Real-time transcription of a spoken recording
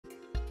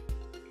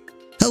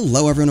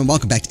Hello everyone and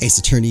welcome back to Ace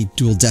Attorney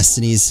Dual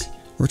Destinies.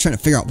 We're trying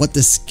to figure out what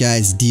this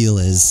guy's deal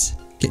is.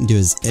 Get into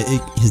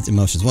his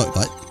emotions.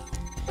 What?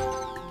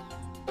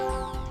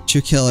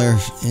 True killer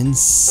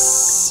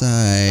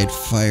inside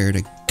fired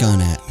a gun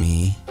at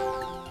me.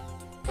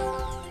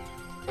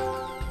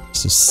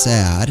 So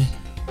sad.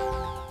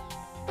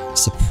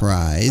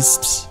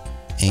 Surprised.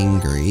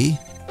 Angry.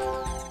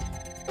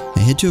 I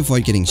hid to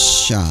avoid getting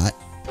shot.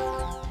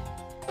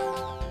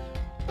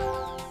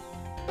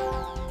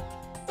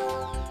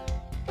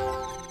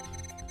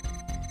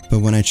 But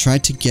when I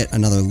tried to get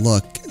another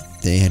look,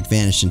 they had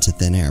vanished into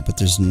thin air, but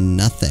there's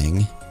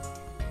nothing.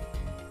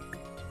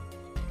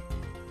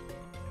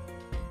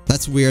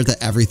 That's weird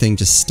that everything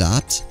just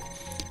stopped.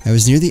 I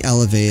was near the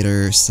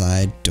elevator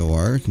side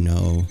door.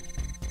 No.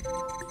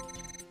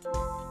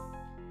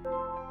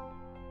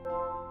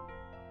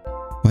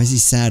 Why is he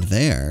sad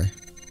there?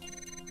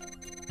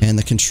 And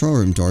the control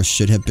room door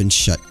should have been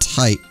shut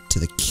tight to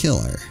the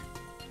killer.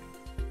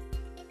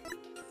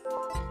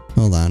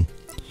 Hold on.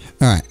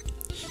 Alright.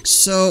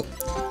 So,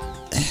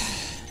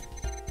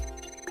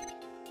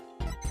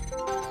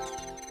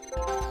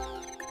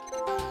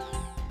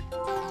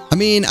 I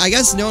mean, I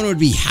guess no one would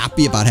be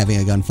happy about having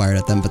a gun fired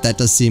at them, but that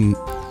does seem...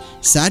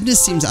 Sadness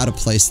seems out of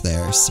place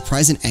there.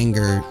 Surprise and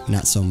anger,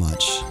 not so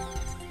much.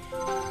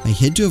 I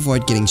hid to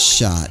avoid getting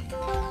shot.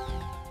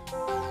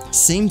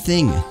 Same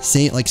thing.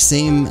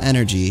 Same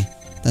energy.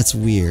 That's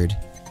weird.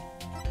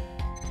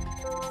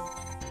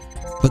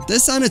 But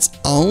this on its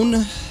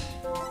own...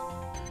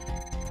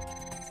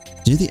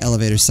 Near the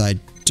elevator side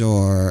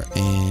door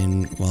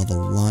and, well, the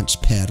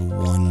launch pad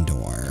 1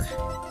 door.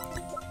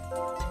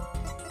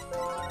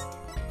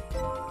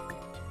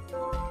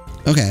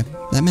 Okay,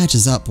 that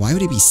matches up. Why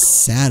would he be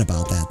sad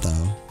about that,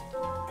 though?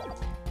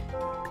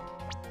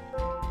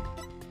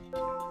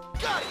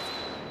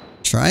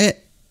 Try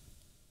it.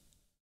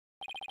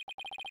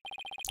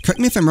 Correct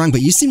me if I'm wrong,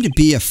 but you seem to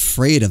be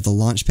afraid of the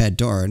launch pad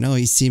door. No,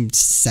 he seemed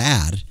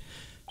sad.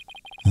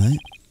 What?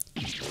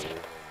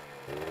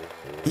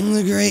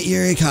 The great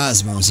Yuri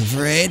Cosmos,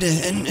 afraid?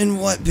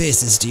 And what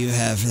basis do you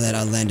have for that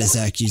outlandish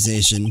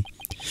accusation?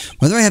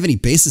 Whether I have any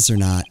basis or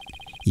not,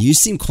 you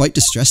seem quite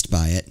distressed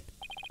by it.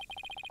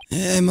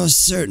 I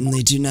most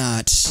certainly do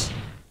not.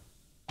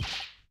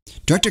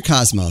 Director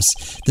Cosmos,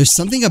 there's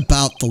something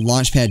about the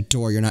launchpad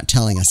door you're not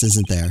telling us,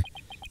 isn't there?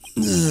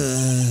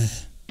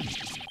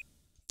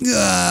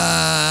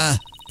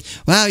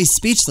 Wow, he's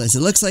speechless.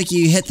 It looks like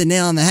you hit the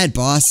nail on the head,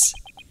 boss.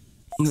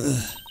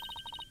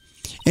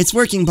 It's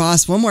working,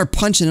 boss. One more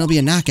punch and it'll be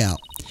a knockout.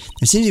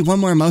 There seems to be one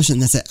more emotion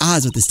that's at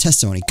odds with this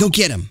testimony. Go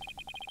get him!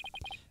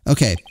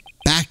 Okay,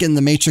 back in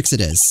the Matrix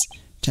it is.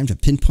 Time to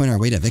pinpoint our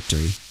way to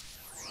victory.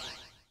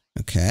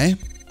 Okay.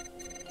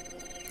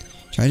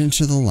 Try to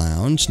enter the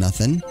lounge.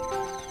 Nothing.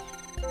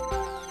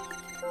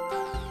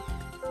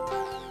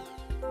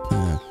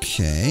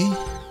 Okay.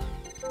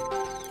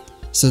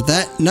 So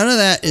none of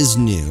that is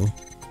new.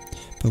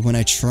 But when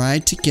I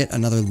tried to get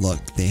another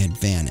look, they had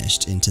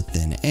vanished into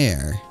thin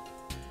air.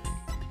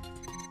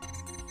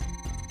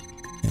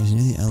 I was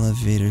near the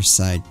elevator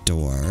side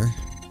door.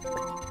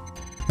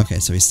 Okay,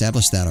 so we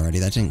established that already.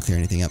 That didn't clear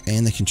anything up.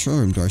 And the control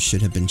room door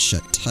should have been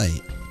shut tight.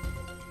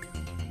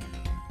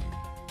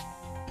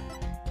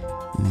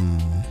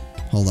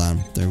 Hold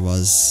on. There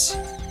was...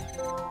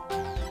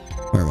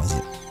 Where was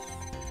it?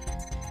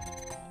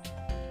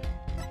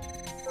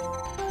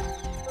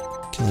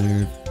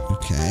 Killer...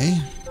 Okay.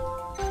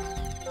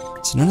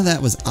 So none of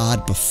that was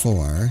odd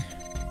before.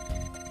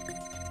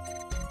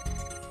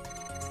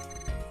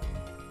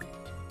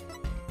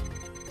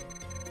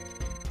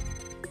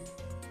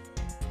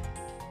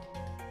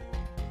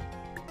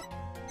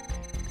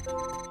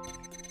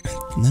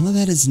 None of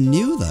that is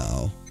new,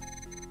 though.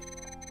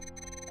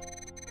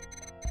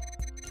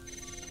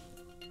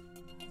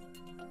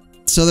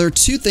 So there are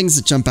two things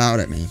that jump out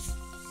at me.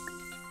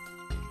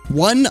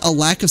 One, a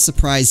lack of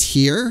surprise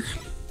here.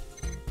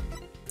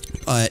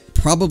 But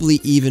probably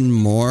even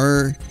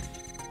more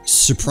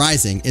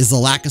surprising is the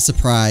lack of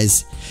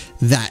surprise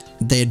that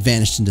they had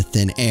vanished into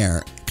thin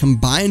air.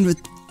 Combined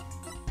with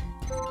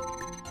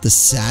the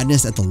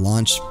sadness at the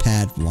launch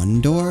pad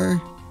 1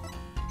 door.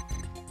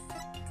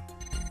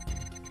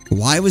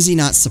 Why was he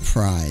not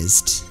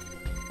surprised?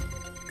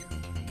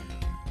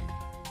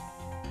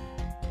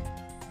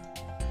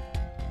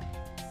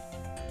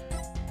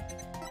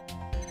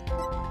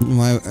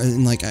 Why,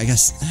 like, I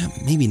guess,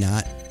 maybe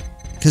not.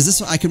 Because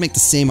this one, I could make the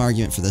same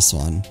argument for this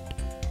one.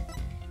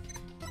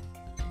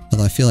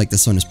 Although I feel like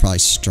this one is probably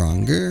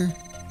stronger.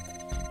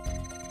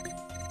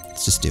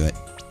 Let's just do it.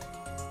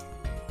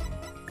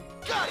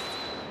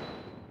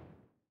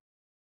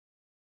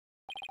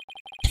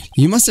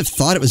 You must have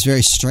thought it was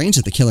very strange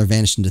that the killer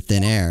vanished into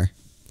thin air.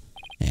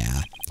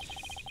 Yeah.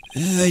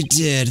 I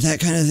did. That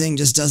kind of thing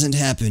just doesn't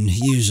happen,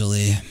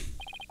 usually.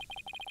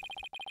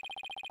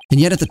 And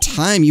yet at the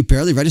time, you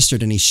barely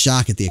registered any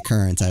shock at the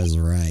occurrence. I was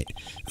right.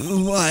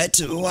 What?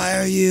 Why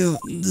are you...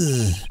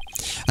 Ugh.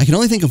 I can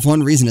only think of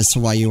one reason as to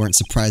why you weren't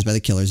surprised by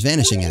the killer's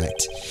vanishing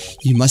act.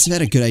 You must have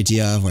had a good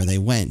idea of where they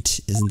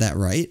went. Isn't that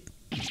right?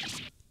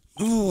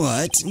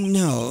 What?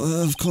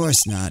 No, of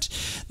course not.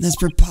 That's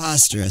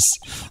preposterous.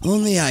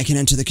 Only I can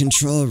enter the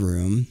control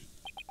room.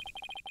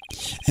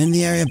 And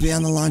the area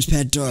beyond the launch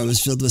pad door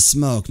was filled with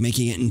smoke,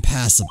 making it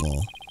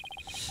impassable.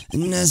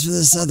 And as for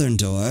the southern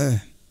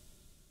door,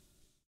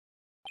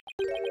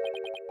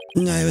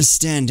 I was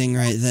standing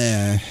right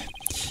there,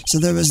 so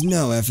there was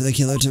nowhere for the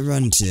killer to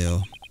run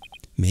to.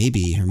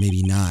 Maybe, or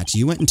maybe not.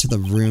 You went into the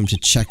room to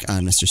check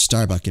on Mr.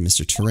 Starbuck and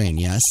Mr. Terrain,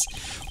 yes?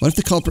 What if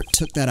the culprit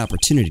took that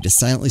opportunity to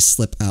silently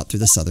slip out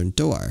through the southern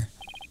door?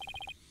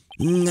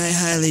 I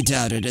highly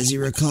doubt it, as you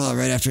recall,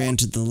 right after I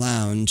entered the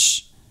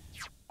lounge.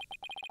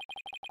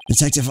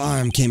 Detective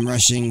Arm came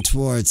rushing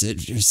towards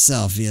it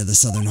herself via the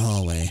southern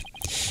hallway.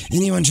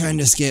 Anyone trying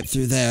to escape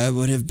through there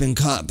would have been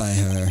caught by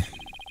her.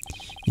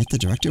 Yet the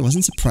director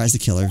wasn't surprised the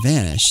killer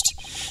vanished.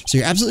 So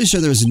you're absolutely sure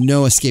there was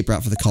no escape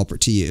route for the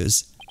culprit to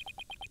use.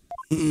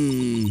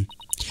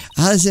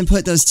 I'll just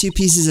input those 2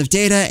 pieces of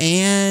data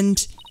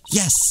and...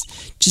 yes!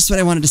 Just what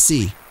I wanted to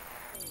see.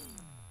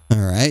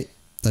 Alright.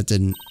 That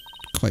didn't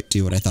quite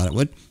do what I thought it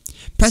would.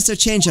 Presto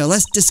changeo,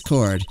 less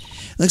discord.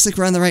 Looks like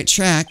we're on the right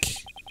track.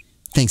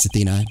 Thanks,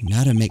 Athena.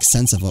 Now to make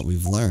sense of what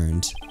we've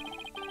learned.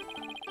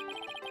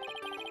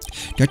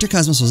 Director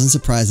Cosmos wasn't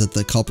surprised that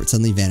the culprit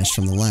suddenly vanished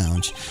from the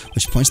lounge,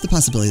 which points to the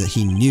possibility that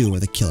he knew where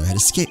the killer had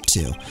escaped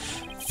to.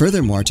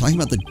 Furthermore, talking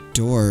about the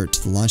door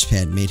to the launch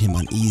pad made him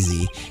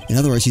uneasy. In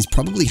other words, he's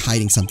probably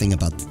hiding something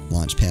about the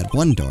launch pad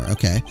 1 door.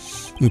 Okay.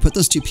 When we put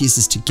those 2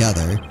 pieces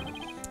together,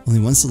 only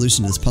one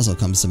solution to this puzzle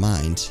comes to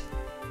mind.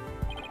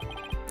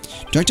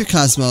 Director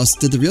Cosmos,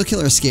 did the real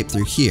killer escape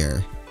through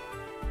here?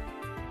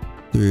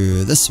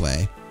 Through this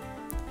way?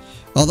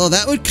 Although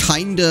that would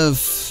kind of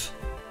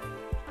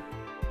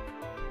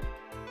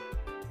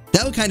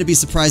be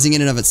surprising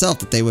in and of itself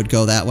that they would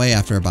go that way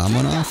after a bomb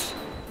went off.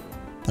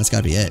 That's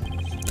gotta be it.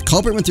 The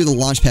culprit went through the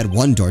launch pad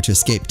 1 door to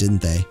escape,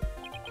 didn't they?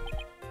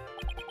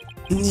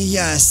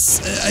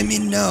 Yes. I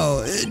mean,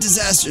 no.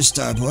 Disaster,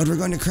 Starboard. We're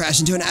going to crash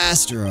into an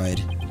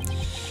asteroid.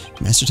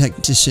 Master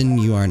Technician,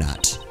 you are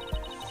not.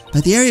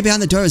 But the area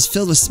beyond the door was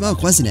filled with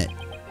smoke, wasn't it?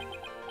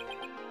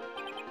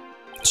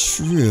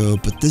 True,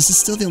 but this is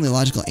still the only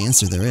logical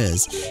answer there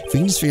is. If we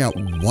can just figure out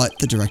what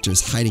the director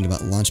is hiding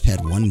about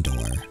Launchpad 1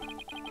 door,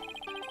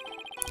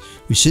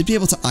 we should be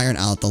able to iron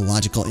out the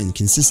logical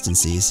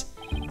inconsistencies.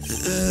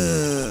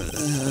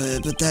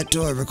 But that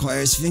door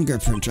requires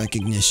fingerprint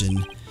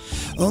recognition.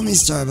 Only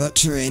Starbuck,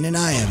 Terrain, and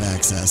I have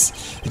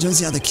access. I don't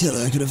see how the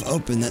killer could have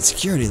opened that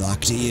security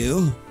lock, do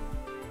you?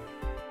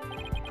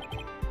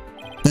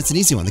 That's an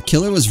easy one. The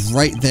killer was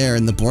right there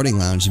in the boarding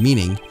lounge,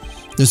 meaning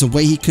there's a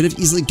way he could have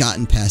easily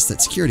gotten past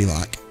that security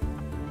lock.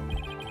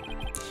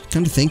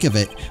 Come to think of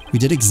it, we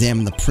did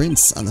examine the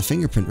prints on the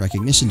fingerprint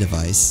recognition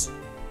device.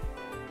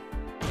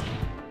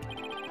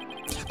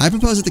 I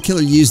propose that the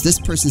killer used this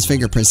person's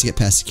fingerprints to get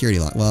past security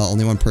lock. Well,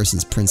 only one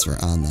person's prints were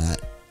on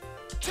that.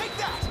 Take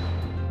that!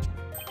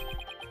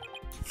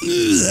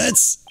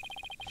 That's...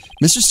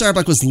 Mr.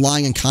 Starbuck was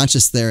lying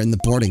unconscious there in the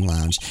boarding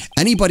lounge.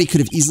 Anybody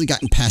could have easily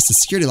gotten past the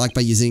security lock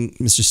by using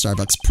Mr.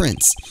 Starbuck's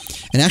prints.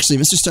 And actually,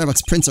 Mr.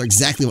 Starbuck's prints are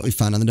exactly what we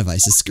found on the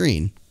device's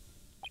screen.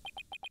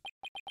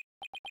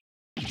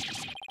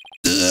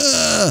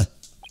 Ugh!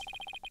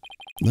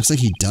 Looks like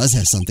he does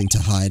have something to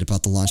hide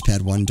about the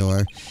Launchpad 1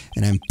 door,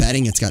 and I'm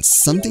betting it's got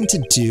something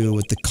to do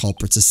with the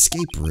culprit's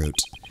escape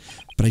route.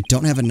 But I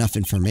don't have enough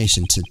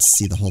information to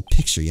see the whole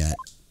picture yet.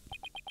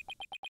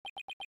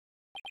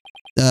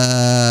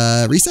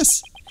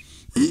 Recess?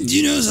 Do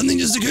you know, something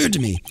just occurred to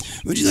me.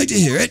 Would you like to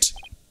hear it?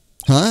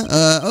 Huh?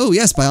 Oh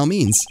yes, by all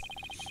means.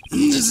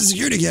 There's a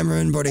security camera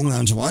in boarding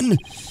lounge 1.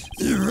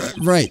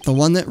 Right, the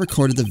one that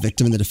recorded the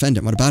victim and the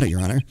defendant. What about it,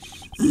 Your Honor?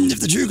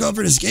 If the true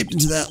culprit escaped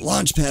into that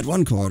Launchpad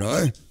 1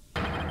 corridor,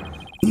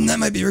 that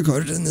might be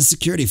recorded in the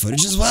security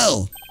footage as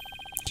well.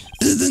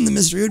 Then the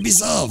mystery would be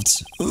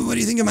solved. What do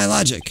you think of my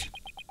logic?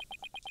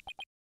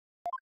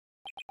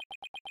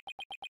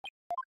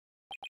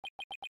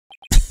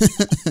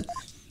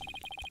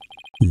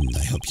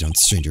 I hope you don't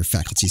strain your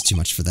faculties too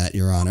much for that,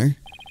 Your Honor.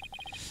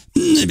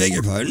 I beg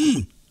your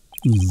pardon?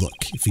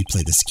 Look, if we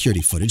play the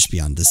security footage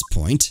beyond this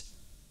point...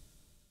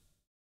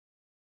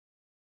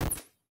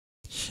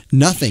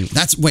 Nothing.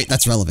 Wait,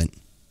 that's relevant.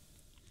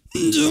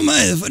 Oh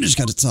my, the footage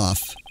cut it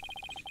off.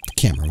 The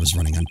camera was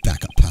running on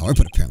backup power,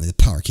 but apparently the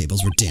power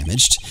cables were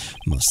damaged,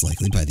 most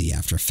likely by the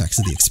after effects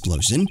of the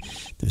explosion.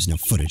 There's no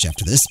footage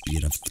after this, be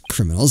it of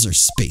criminals or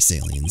space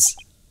aliens.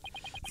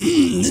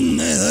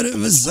 And I thought it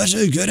was such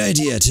a good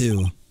idea,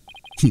 too.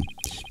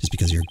 Just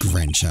because your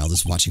grandchild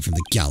is watching from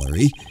the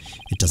gallery,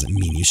 it doesn't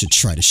mean you should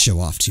try to show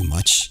off too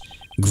much.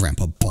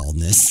 Grandpa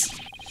Baldness.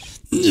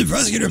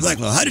 Prosecutor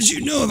Blackwell, how did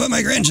you know about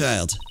my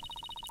grandchild?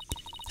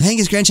 I think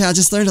his grandchild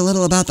just learned a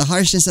little about the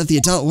harshness of the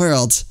adult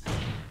world.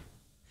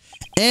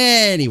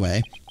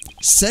 Anyway,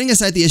 setting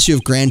aside the issue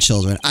of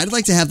grandchildren, I'd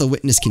like to have the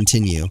witness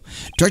continue.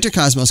 Director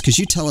Cosmos, could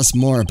you tell us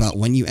more about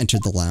when you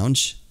entered the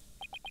lounge?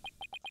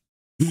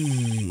 If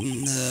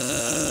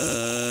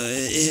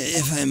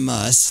I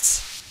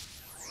must.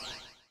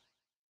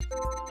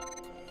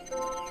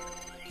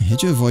 I had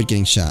to avoid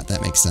getting shot,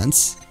 that makes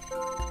sense.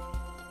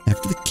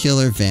 After the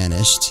killer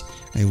vanished,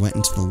 I went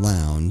into the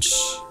lounge.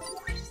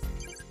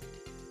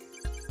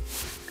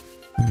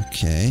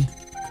 Okay.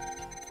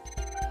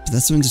 But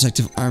that's when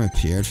Detective Arm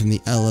appeared from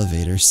the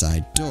elevator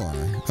side door.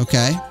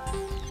 Okay.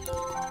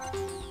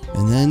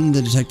 And then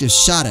the detective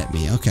shot at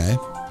me. Okay.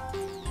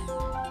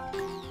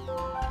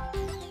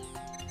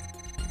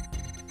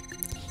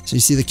 So you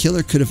see, the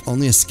killer could have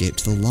only escaped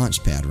to the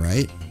launch pad,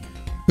 right?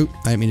 Oop,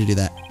 I didn't mean to do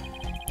that.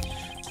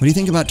 What do you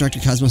think about Dr.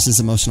 Cosmos'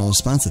 emotional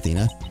response,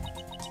 Athena?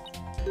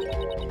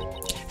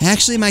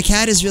 Actually, my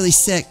cat is really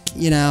sick,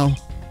 you know.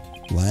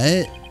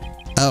 What?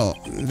 Oh,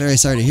 very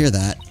sorry to hear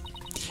that.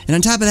 And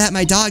on top of that,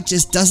 my dog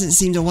just doesn't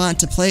seem to want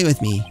to play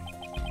with me.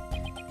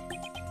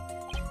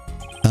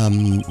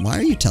 Why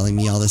are you telling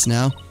me all this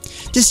now?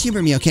 Just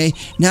humor me, okay?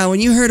 Now, when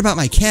you heard about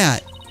my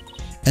cat,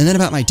 and then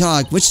about my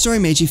dog, which story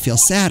made you feel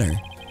sadder?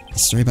 The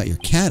story about your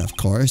cat, of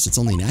course. It's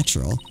only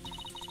natural.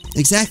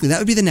 Exactly, that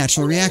would be the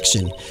natural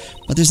reaction.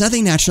 But there's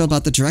nothing natural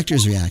about the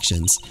director's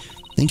reactions.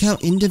 Think how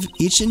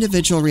each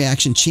individual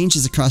reaction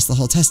changes across the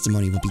whole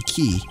testimony will be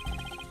key.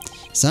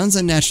 Sounds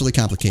unnaturally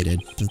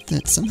complicated, but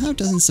that somehow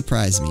doesn't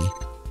surprise me.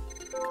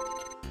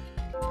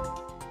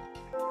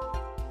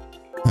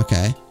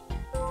 Okay.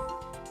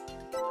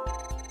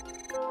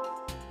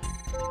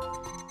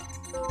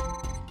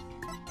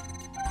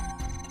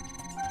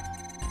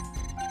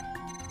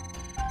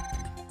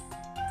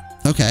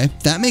 Okay,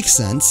 that makes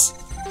sense.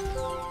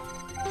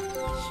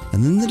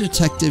 And then the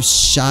detective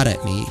shot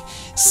at me,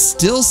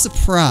 still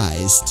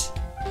surprised.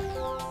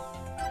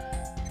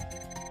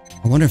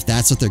 I wonder if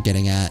that's what they're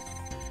getting at.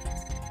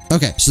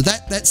 Okay, so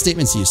that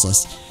statement's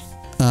useless.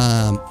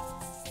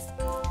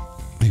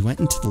 We went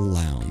into the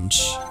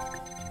lounge.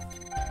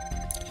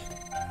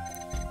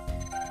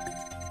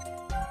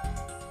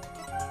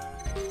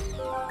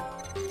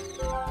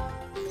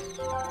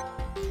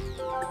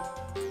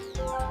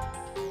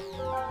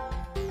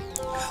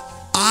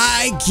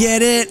 I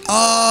get it.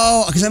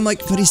 Oh, because I'm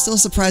like, but he's still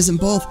surprised in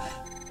both.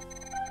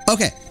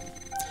 Okay.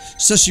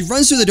 So she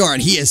runs through the door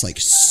and he is like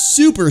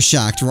super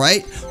shocked,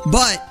 right?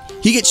 But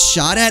he gets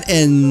shot at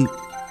and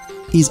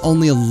he's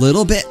only a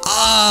little bit.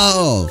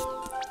 Oh.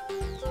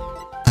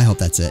 I hope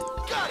that's it.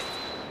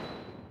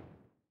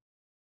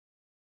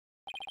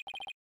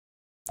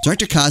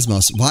 Director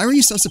Cosmos, why were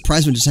you so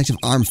surprised when Detective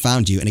Arm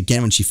found you and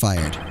again when she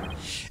fired?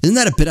 Isn't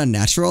that a bit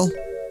unnatural?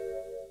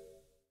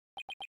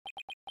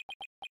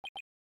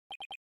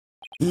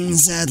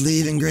 Sadly,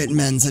 even great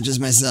men such as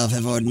myself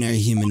have ordinary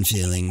human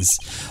feelings.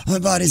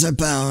 Our bodies are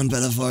bound by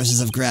the forces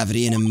of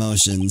gravity and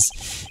emotions.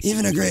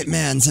 Even a great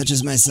man such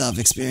as myself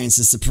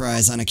experiences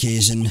surprise on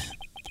occasion.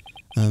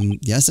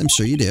 Yes, I'm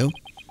sure you do.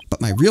 But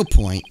my real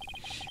point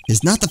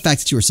is not the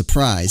fact that you were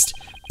surprised,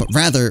 but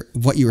rather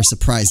what you were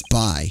surprised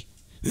by.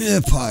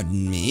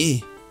 Pardon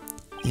me?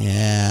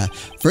 Yeah.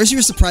 First you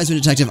were surprised when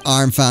Detective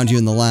Arm found you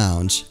in the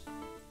lounge.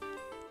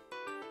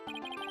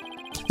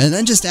 And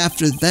then just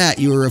after that,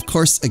 you were of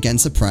course again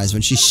surprised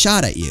when she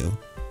shot at you.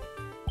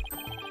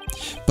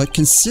 But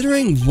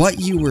considering what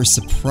you were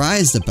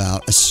surprised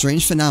about, a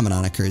strange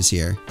phenomenon occurs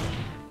here.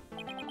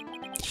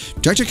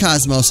 Director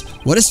Cosmos,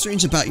 what is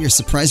strange about your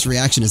surprised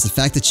reaction is the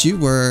fact that you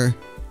were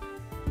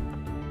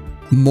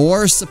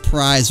more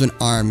surprised when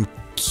Arm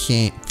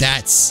came.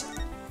 That's...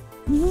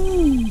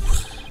 Woo.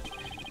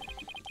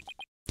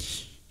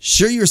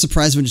 Sure, you were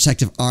surprised when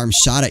Detective Arm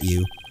shot at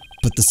you,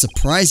 but the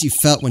surprise you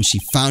felt when she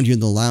found you in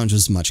the lounge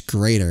was much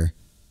greater.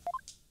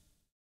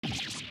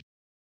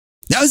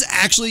 That was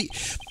actually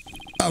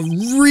a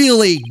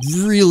really,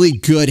 really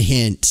good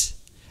hint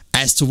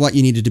as to what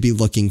you needed to be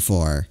looking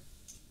for.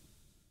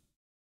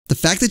 The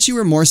fact that you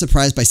were more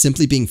surprised by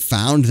simply being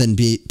found than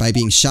by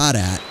being shot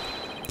at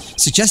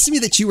suggests to me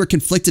that you were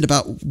conflicted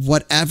about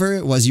whatever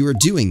it was you were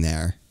doing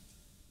there.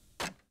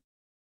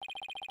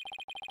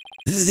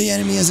 The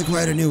enemy has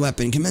acquired a new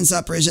weapon. Commence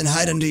operation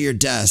hide under your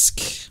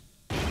desk.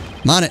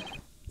 I'm on it.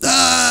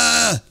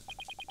 Ah!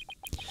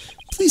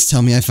 Please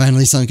tell me I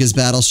finally sunk his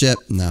battleship.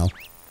 No.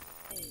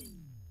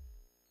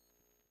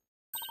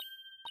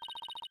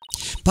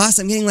 Boss,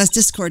 I'm getting less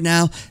Discord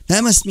now.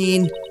 That must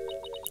mean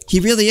he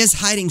really is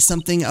hiding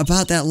something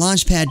about that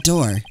launch pad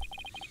door.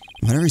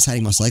 Whatever he's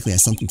hiding most likely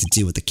has something to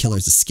do with the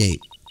killer's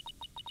escape.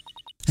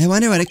 I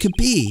wonder what it could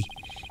be.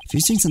 If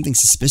he's doing something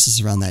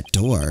suspicious around that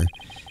door,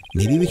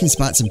 maybe we can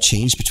spot some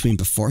change between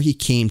before he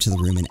came to the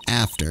room and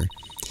after.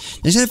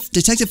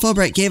 Detective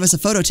Fulbright gave us a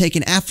photo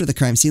taken after the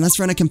crime scene. Let's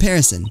run a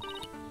comparison.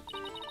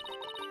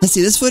 Let's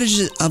see, this footage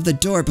is of the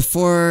door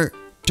before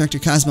Director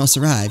Cosmos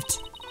arrived.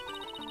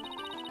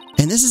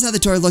 And this is how the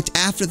door looked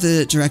after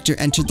the director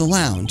entered the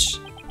lounge.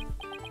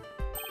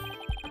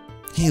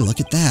 Hey, look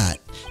at that.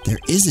 There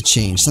is a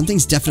change.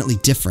 Something's definitely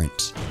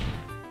different.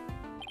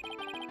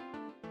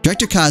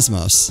 Director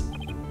Cosmos.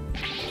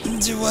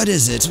 What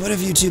is it? What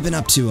have you two been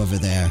up to over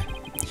there?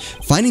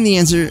 Finding the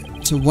answer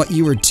to what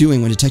you were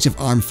doing when Detective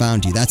Arm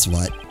found you, that's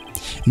what.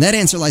 And that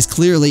answer lies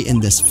clearly in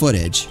this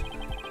footage.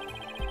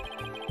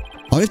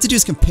 All we have to do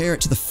is compare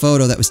it to the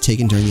photo that was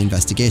taken during the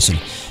investigation.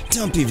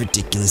 Don't be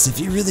ridiculous. If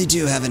you really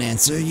do have an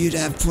answer, you'd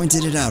have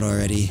pointed it out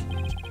already.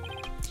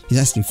 He's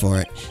asking for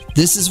it.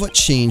 This is what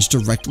changed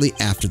directly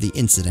after the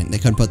incident. They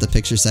couldn't put the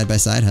pictures side by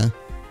side, huh?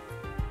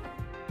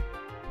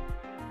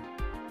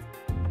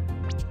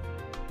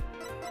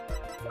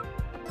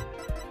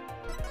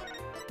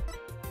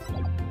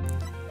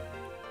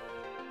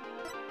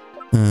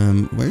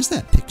 Where's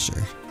that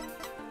picture?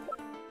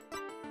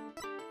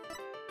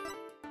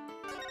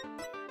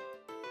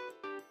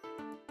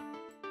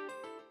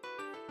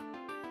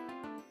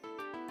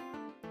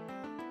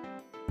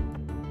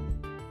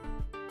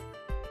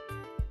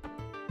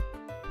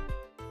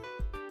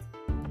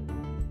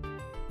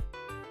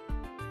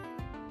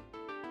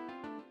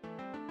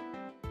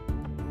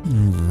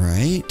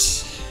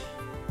 Right.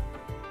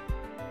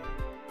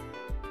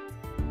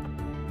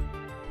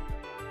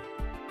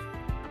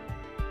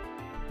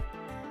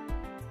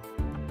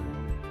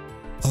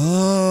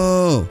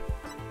 Oh.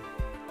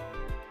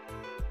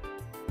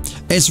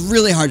 It's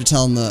really hard to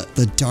tell in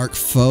the dark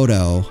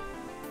photo.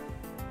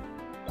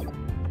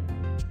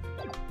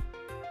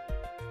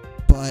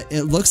 But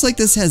it looks like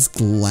this has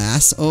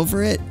glass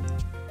over it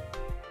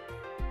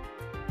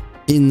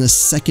in the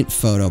second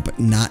photo, but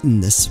not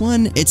in this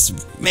one. It's,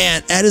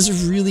 man, that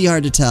is really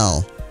hard to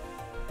tell.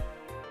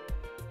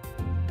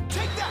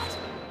 Take that.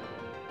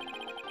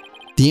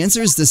 The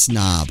answer is this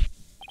knob.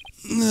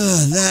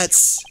 Ugh,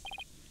 that's...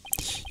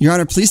 Your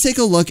Honor, please take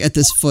a look at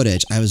this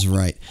footage. I was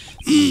right.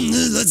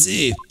 Let's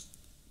see.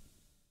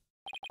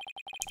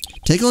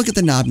 Take a look at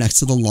the knob next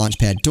to the launch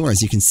pad door.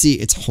 As you can see,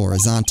 it's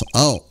horizontal.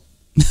 Oh.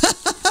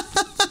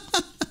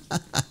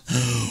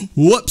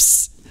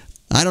 Whoops.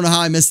 I don't know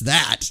how I missed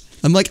that.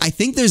 I'm like, I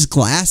think there's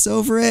glass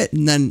over it,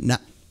 and then not.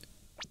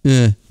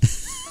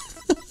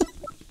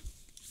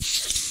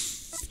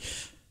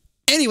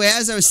 Anyway,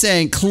 as I was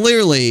saying,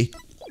 clearly,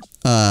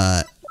 where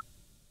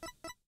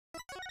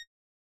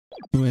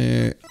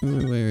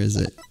is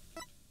it?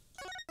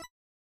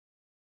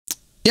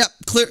 Yep,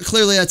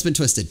 clearly that's been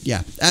twisted.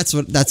 Yeah, that's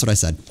what I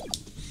said.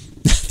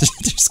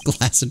 There's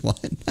glass in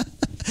one.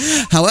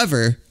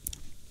 However,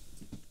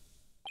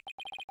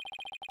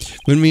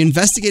 when we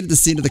investigated the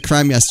scene of the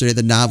crime yesterday,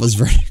 the knob was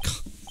vertical.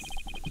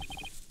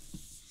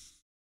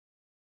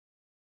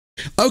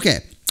 Okay,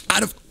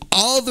 out of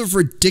all the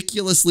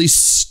ridiculously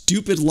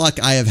stupid luck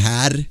I have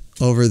had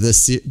over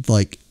this,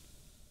 like,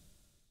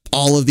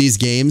 all of these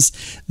games,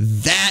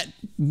 that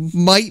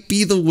might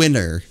be the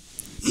winner.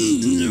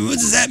 What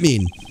does that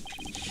mean?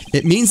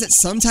 It means that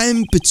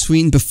sometime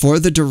between before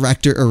the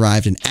director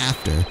arrived and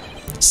after,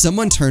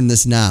 someone turned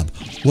this knob.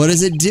 What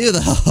does it do,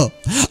 though?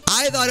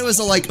 I thought it was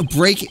a, like,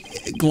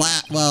 break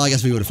glass. Well, I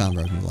guess we would have found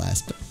broken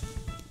glass, but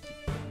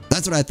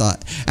that's what I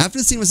thought. After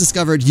the scene was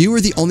discovered, you were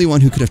the only one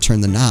who could have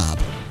turned the knob.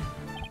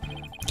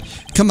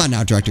 Come on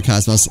now, Director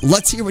Cosmos.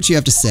 Let's hear what you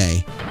have to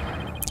say.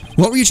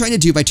 What were you trying to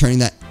do by turning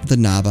that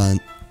knob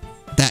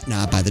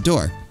by the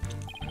door?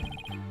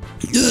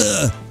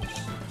 Ugh.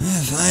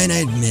 Fine, I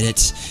admit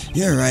it.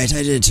 You're right,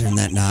 I did turn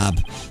that knob.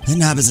 That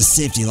knob is a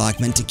safety lock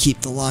meant to keep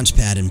the launch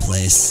pad in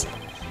place.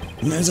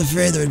 I was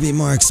afraid there would be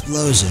more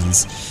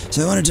explosions,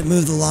 so I wanted to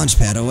move the launch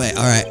pad away.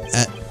 Alright,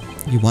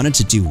 you wanted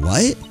to do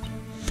what?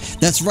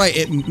 That's right,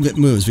 it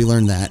moves, we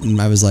learned that, and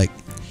I was like,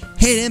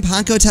 hey, didn't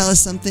Ponko tell us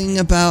something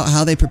about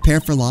how they prepare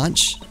for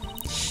launch?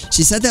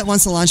 She said that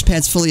once the launch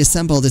pad's fully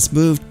assembled, it's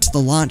moved to the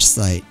launch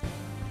site.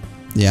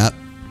 Yep.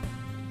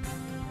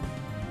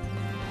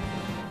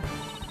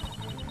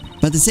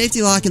 But the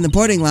safety lock in the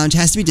boarding lounge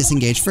has to be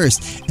disengaged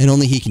first, and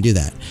only he can do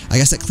that. I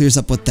guess that clears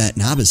up what that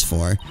knob is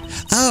for.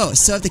 Oh,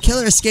 so if the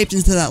killer escaped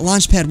into that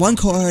launch pad 1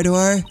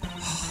 corridor,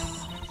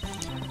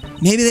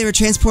 maybe they were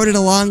transported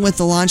along with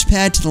the launch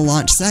pad to the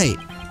launch site.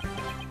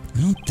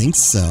 I don't think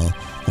so.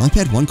 Launch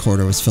pad 1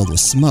 corridor was filled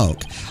with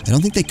smoke. I don't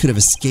think they could have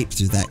escaped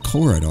through that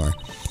corridor.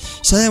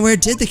 So then where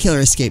did the killer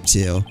escape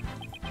to?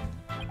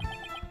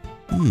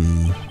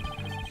 I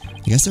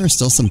guess there are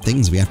still some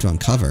things we have to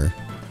uncover.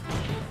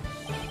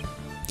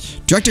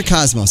 Director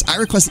Cosmos, I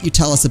request that you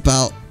tell us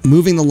about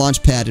moving the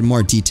launch pad in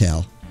more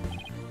detail.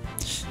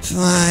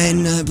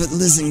 Fine, but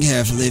listen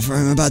carefully, for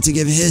I'm about to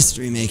give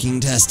history-making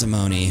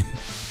testimony.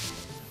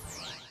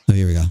 Oh,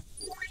 here we go.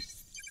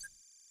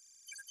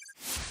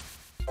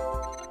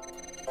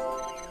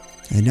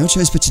 I had no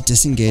choice but to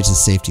disengage the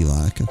safety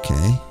lock,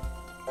 okay.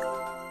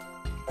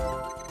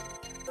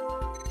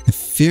 I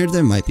feared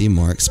there might be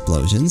more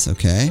explosions,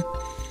 okay.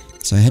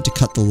 So I had to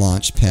cut the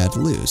launch pad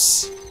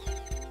loose.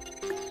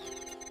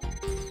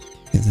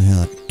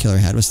 The killer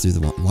had was through the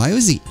wall. Why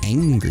was he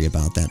angry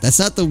about that? That's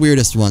not the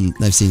weirdest one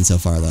I've seen so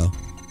far, though.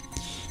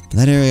 But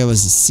that area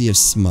was a sea of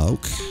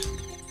smoke.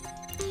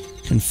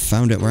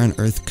 Confound it, where on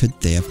earth could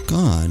they have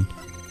gone?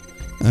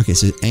 Okay,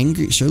 so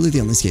angry. Surely the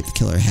only escape the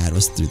killer had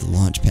was through the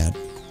launch pad.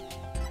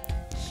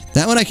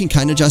 That one I can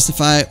kind of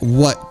justify.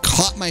 What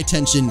caught my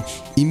attention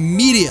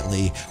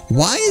immediately,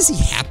 why is he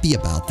happy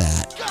about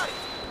that?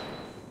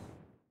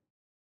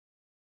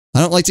 I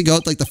don't like to go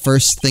with like the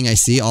first thing I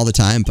see all the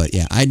time, but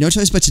yeah, I had no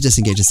choice but to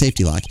disengage a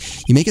safety lock.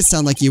 You make it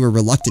sound like you were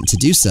reluctant to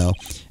do so,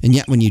 and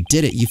yet when you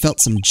did it, you felt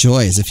some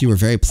joy as if you were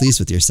very pleased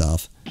with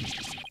yourself.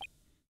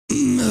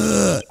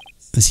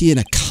 Was he an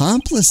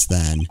accomplice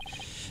then?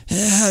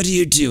 How do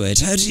you do it?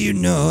 How do you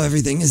know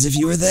everything as if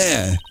you were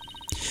there?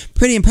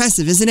 Pretty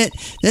impressive, isn't it?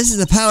 This is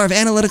the power of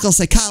analytical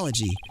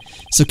psychology.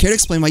 So care to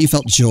explain why you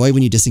felt joy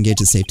when you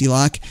disengaged the safety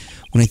lock?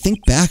 When I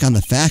think back on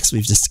the facts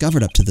we've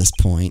discovered up to this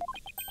point,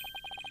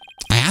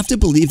 I have to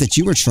believe that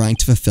you were trying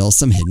to fulfill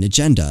some hidden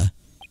agenda.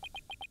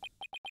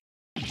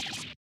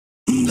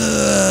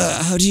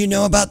 How do you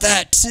know about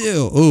that,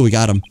 too? Oh, we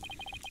got him.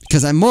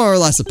 Because I'm more or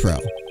less a pro.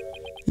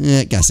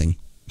 Guessing.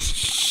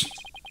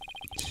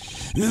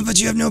 But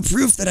you have no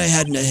proof that I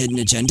had a hidden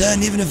agenda,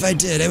 and even if I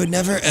did, I would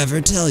never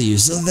ever tell you,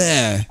 so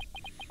there.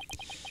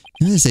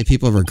 They say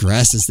people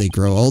regress as they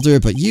grow older,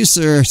 but you,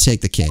 sir,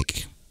 take the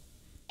cake.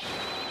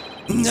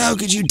 How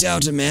could you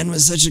doubt a man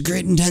with such a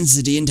great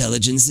intensity,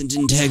 intelligence, and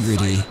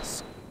integrity?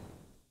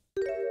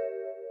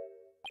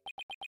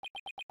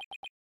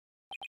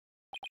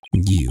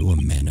 You, a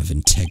man of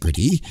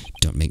integrity?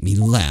 Don't make me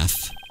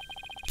laugh.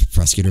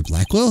 Prosecutor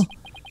Blackwell?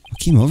 What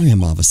came over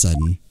him all of a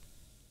sudden?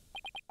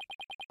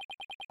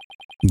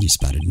 You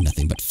spouted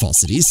nothing but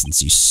falsity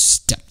since you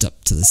stepped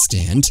up to the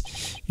stand.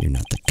 You're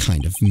not the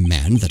kind of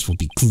man that will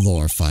be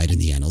glorified in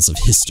the annals of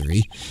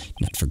history.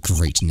 Not for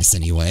greatness,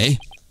 anyway.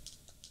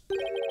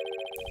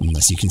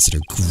 Unless you consider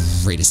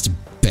greatest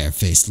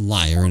barefaced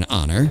liar an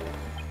honor.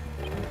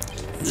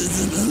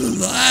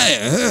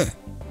 Liar!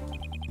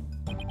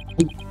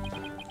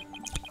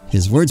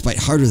 His words bite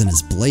harder than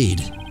his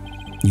blade.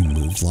 You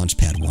moved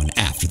Launchpad 1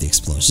 after the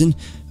explosion.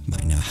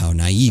 I know how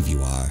naive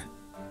you are.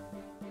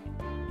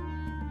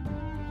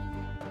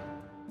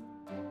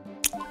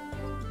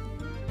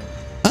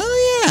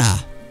 Oh yeah!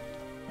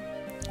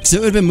 So it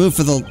would have been moved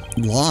for the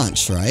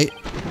launch, right?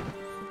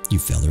 You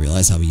fail to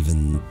realize how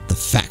even the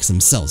facts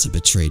themselves have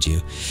betrayed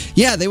you.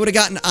 Yeah, they would have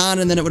gotten on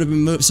and then it would have been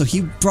moved, so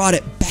he brought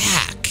it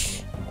back.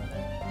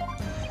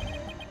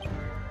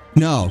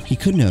 No, he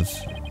couldn't have.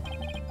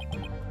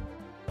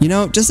 You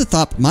know, just a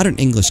thought, modern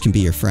English can be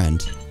your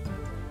friend.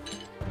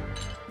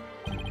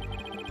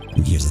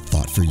 And here's a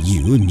thought for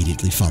you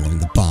immediately following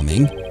the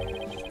bombing.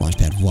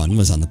 Launchpad 1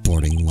 was on the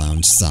boarding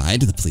lounge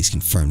side. The police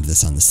confirmed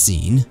this on the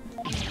scene.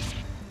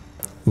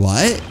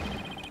 What?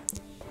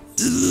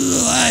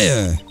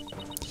 Liar!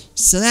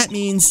 So that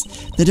means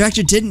the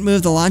director didn't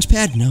move the launch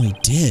pad? No, he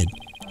did.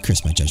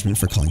 Curse my judgment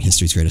for calling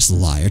history's greatest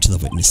liar to the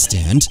witness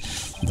stand.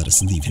 Let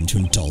us leave him to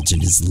indulge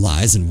in his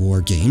lies and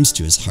war games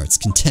to his heart's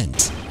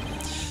content.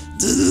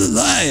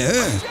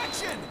 Liar!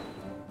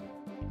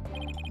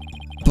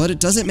 But it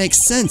doesn't make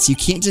sense. You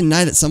can't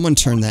deny that someone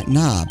turned that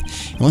knob.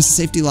 And once the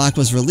safety lock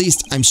was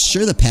released, I'm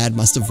sure the pad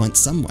must have went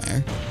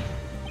somewhere.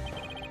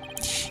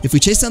 If we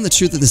chase down the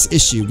truth of this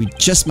issue, we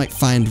just might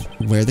find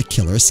where the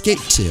killer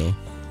escaped to.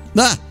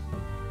 Ah!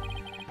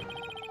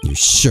 You're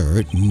sure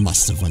it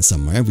must have went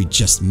somewhere? We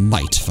just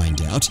might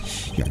find out.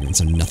 Your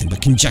arguments are nothing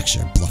but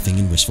conjecture, bluffing,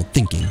 and wishful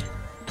thinking.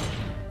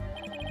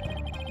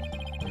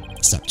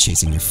 Stop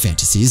chasing your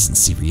fantasies and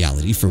see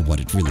reality for what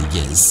it really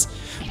is.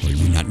 Or are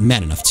you not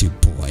man enough to,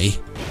 boy?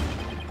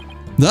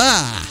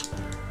 Ah!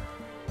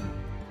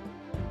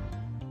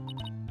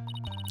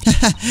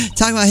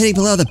 Talk about hitting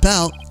below the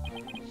belt.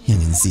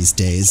 Youngins these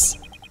days.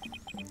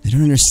 I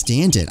don't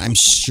understand it. I'm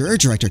sure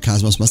Director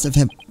Cosmos must have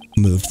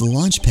moved the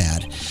launch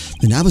pad.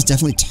 The knob was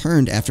definitely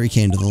turned after he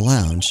came to the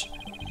lounge.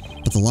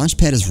 But the launch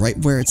pad is right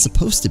where it's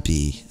supposed to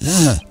be.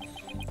 Ugh.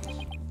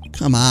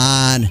 Come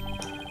on.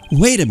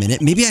 Wait a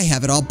minute, maybe I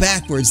have it all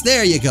backwards.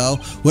 There you go.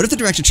 What if the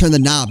director turned the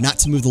knob not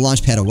to move the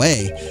launch pad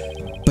away,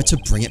 but to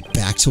bring it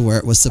back to where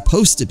it was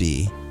supposed to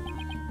be?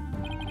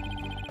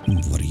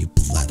 What are you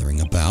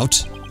blathering about?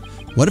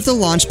 What if the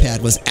launch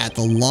pad was at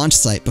the launch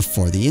site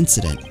before the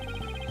incident?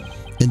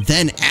 And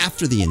then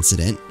after the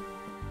incident,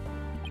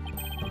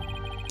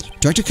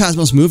 Director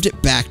Cosmos moved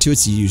it back to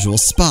its usual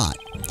spot.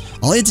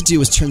 All he had to do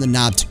was turn the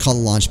knob to call the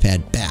launch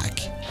pad back.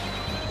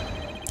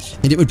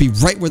 And it would be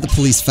right where the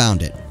police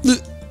found it.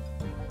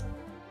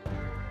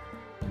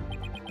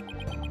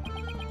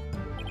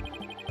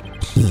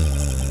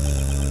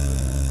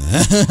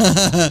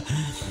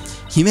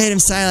 You made him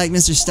sigh like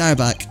Mr.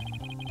 Starbuck.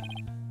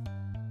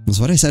 Was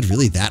what I said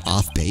really that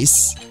off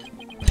base?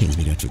 Pains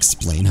me to have to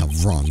explain how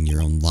wrong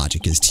your own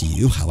logic is to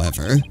you,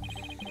 however.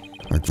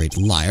 Our great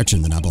liar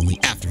turned the knob only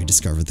after he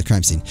discovered the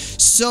crime scene.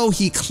 So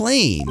he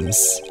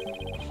claims.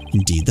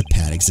 Indeed, the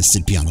pad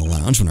existed beyond the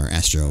lounge when our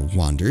Astro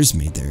Wanders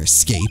made their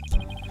escape.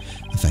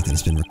 A fact that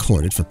has been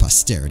recorded for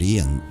posterity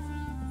and...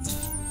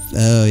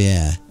 Oh,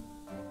 yeah.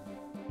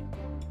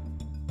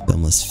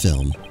 Filmless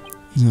film.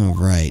 Oh,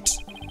 right.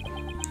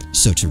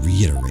 So to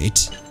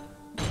reiterate...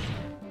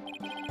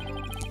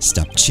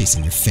 Stop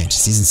chasing your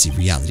fantasies and see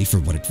reality for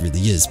what it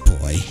really is,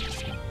 boy.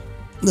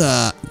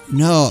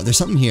 No, there's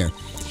something here.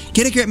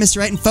 Get a grip, Mr.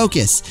 Wright, and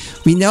focus.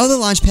 We know the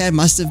launch pad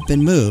must have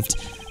been moved,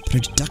 but our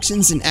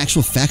deductions and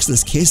actual facts of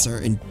this case are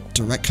in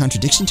direct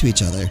contradiction to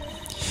each other.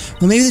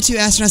 Well, maybe the two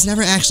astronauts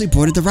never actually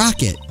boarded the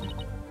rocket.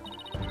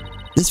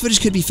 This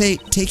footage could be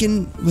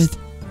taken with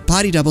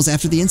body doubles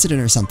after the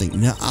incident or something.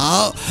 No,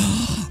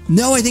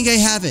 no, I think I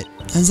have it.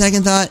 On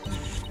second thought,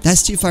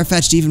 that's too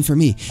far-fetched even for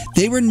me.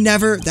 They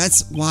never made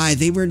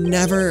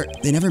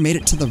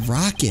it to the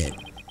rocket.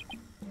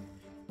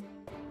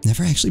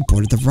 Never actually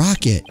boarded the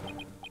rocket.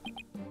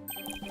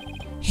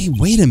 Hey,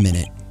 wait a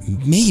minute.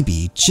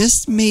 Maybe,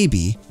 just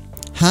maybe.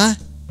 Huh?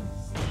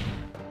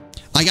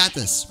 I got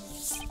this.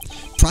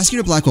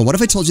 Prosecutor Blackwell, what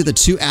if I told you the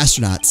two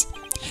astronauts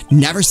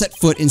never set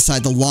foot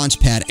inside the launch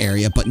pad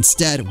area, but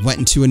instead went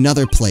into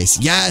another place?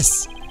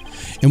 Yes!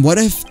 And what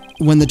if,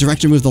 when the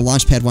director moved the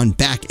launch pad 1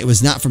 back, it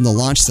was not from the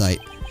launch site,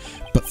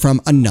 but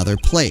from another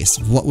place?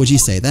 What would you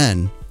say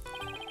then?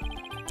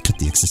 Cut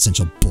the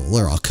existential bull,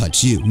 or I'll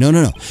cut you. No.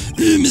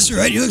 Mr.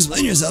 Wright, you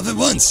explain yourself at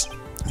once.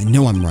 I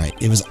know I'm right.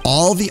 It was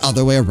all the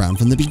other way around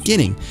from the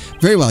beginning.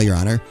 Very well, Your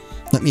Honor.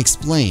 Let me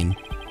explain.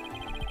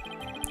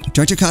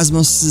 Director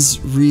Cosmos'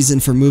 reason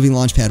for moving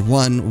Launchpad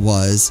 1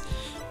 was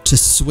to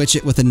switch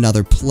it with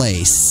another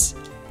place.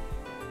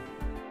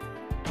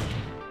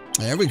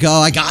 There we go,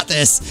 I got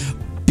this!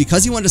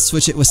 Because he wanted to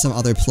switch it with some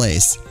other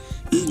place.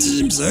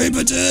 I'm sorry,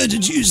 but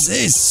did you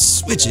say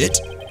switch it?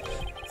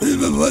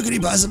 What could he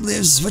possibly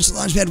have switched the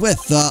Launchpad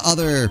with? The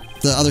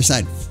other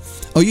side.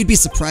 Oh, you'd be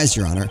surprised,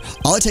 Your Honor.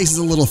 All it takes is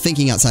a little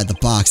thinking outside the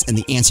box, and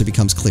the answer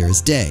becomes clear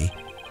as day.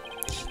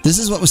 This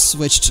is what was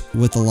switched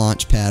with the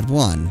Launchpad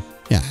 1.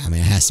 Yeah, I mean,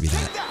 it has to be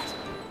that.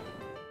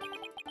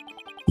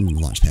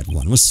 Launchpad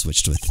 1 was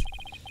switched with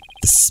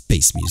the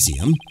Space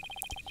Museum.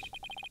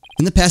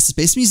 In the past, the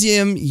Space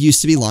Museum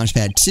used to be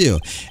Launchpad 2.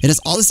 It has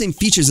all the same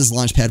features as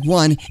Launchpad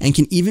 1 and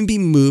can even be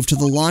moved to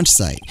the launch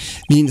site,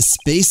 meaning the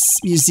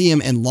Space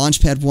Museum and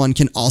Launchpad 1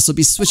 can also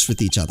be switched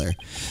with each other.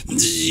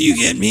 You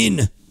get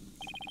mean?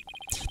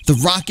 The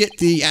rocket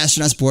the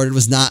astronauts boarded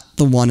was not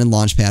the one in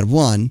Launchpad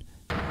 1.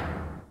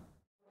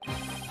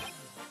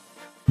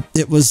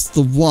 It was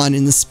the one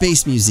in the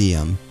Space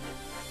Museum.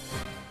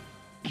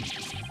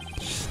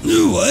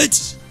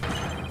 What?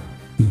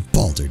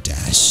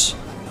 Balderdash.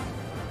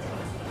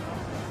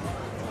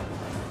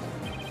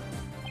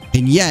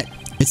 And yet,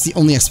 it's the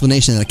only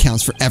explanation that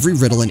accounts for every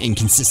riddle and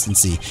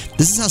inconsistency.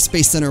 This is how the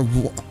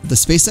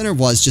Space Center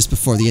was just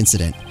before the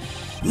incident.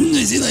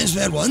 I see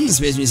Launchpad 1 and the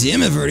Space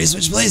Museum have already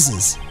switched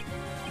places.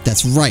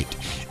 That's right.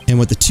 And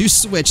with the two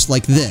switched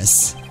like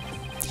this,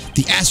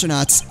 the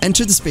astronauts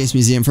entered the Space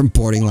Museum from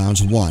Boarding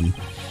Lounge 1.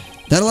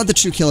 That allowed the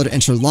true killer to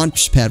enter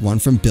Launchpad 1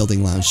 from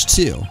Building Lounge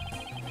 2.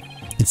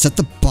 And set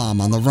the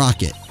bomb on the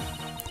rocket.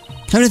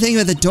 Come to think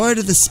of it, the door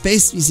to the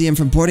Space Museum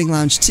from Boarding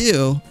Lounge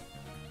 2...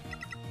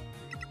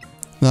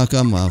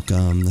 Welcome,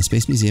 welcome. The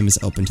Space Museum is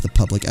open to the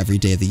public every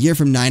day of the year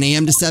from 9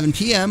 a.m. to 7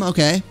 p.m.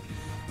 Okay.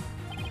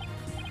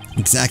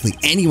 Exactly.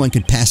 Anyone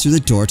could pass through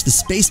the door to the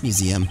Space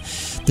Museum.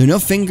 There's no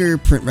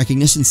fingerprint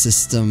recognition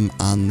system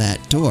on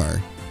that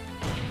door.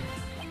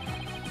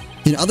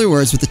 In other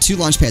words, with the two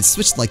launch pads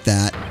switched like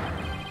that,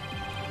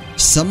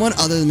 someone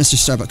other than Mr.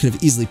 Starbuck could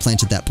have easily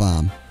planted that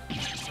bomb.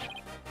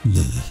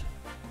 Ugh.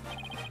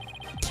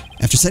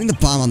 After setting the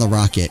bomb on the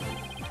rocket,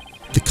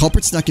 the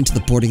culprit snuck into the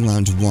Boarding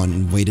Lounge 1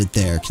 and waited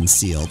there,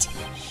 concealed,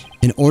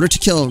 in order to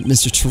kill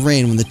Mr.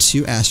 Terrain when the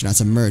two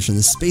astronauts emerged from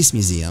the Space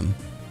Museum.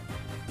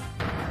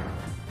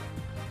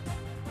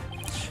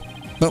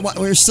 But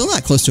we're still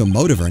not close to a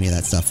motive or any of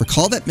that stuff.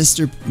 Recall that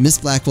Miss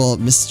Blackwell,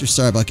 Mr.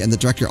 Starbuck, and the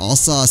director all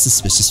saw a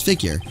suspicious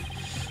figure,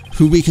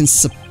 who we can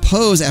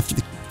suppose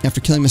after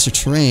killing Mr.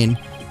 Terrain,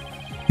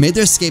 made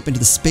their escape into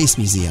the Space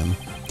Museum.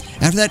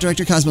 After that,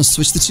 Director Cosmos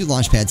switched the two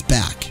launch pads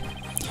back,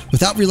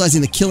 without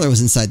realizing the killer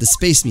was inside the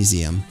Space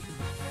Museum.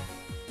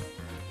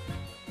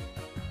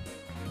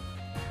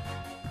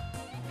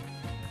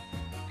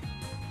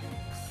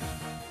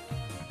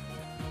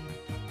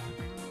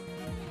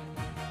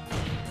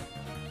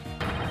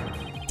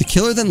 The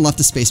killer then left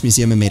the Space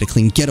Museum and made a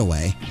clean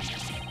getaway.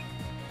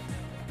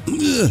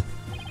 Ugh.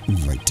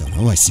 Right,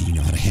 Dono, I see you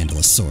know how to handle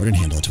a sword and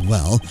handle it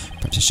well.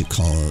 Perhaps I should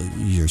call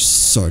your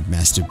sword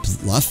master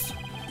bluff.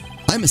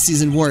 I'm a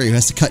seasoned warrior who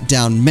has to cut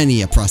down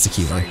many a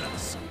prosecutor.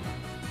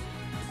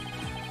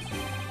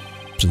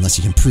 But unless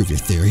you can prove your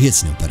theory,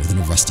 it's no better than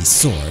a rusty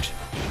sword.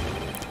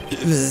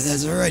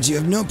 That's alright, you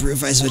have no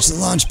proof I switched the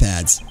launch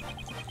pads.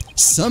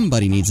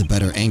 Somebody needs a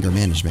better anger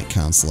management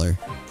counselor.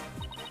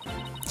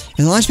 If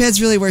the launch pads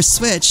really were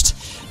switched,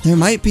 there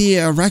might be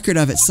a record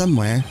of it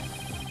somewhere.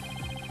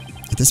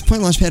 At this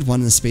point, Launchpad 1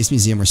 and the Space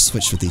Museum are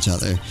switched with each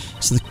other,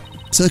 so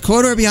the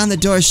corridor beyond the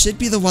door should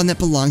be the one that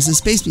belongs to the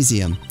Space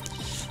Museum.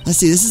 Let's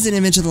see, this is an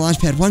image of the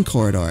Launchpad 1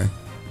 corridor.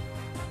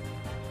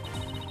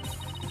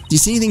 Do you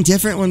see anything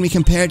different when we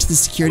compare it to the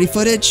security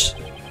footage?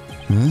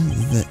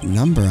 That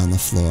number on the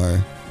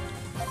floor.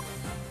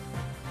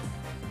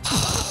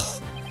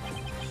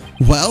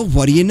 Well,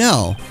 what do you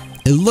know?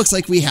 It looks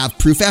like we have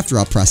proof after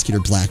all, Prosecutor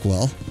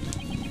Blackwell.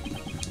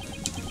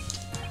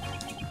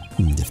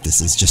 And if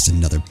this is just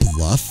another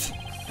bluff...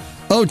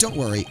 Oh, don't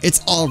worry.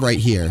 It's all right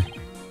here.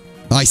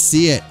 Oh, I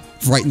see it.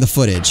 Right in the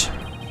footage.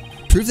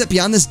 Prove that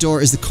beyond this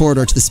door is the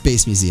corridor to the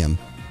Space Museum.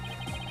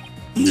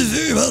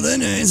 Very well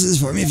then, answer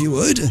this for me if you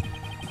would.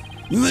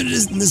 What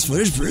is in this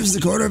footage proves the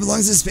corridor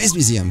belongs to the Space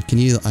Museum. Can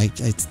you,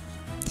 it's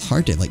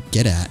hard to,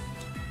 get at.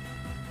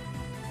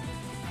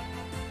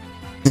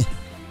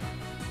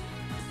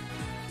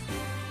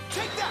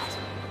 Take that!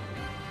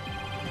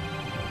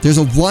 There's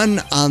a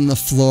 1 on the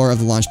floor of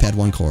the Launchpad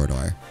 1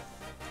 corridor.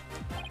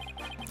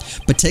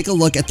 But take a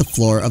look at the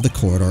floor of the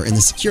corridor in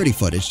the security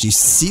footage. Do you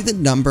see the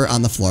number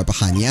on the floor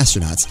behind the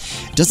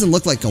astronauts? It doesn't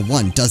look like a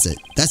 1, does it?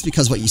 That's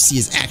because what you see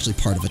is actually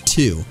part of a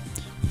 2.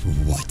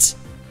 What?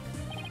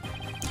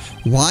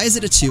 Why is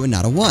it a 2 and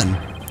not a 1?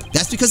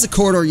 That's because the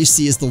corridor you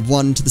see is the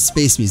 1 to the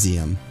Space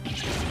Museum.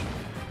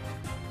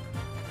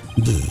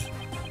 Ugh.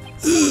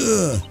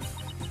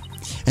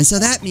 And so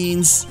that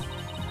means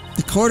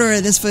the corridor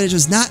in this footage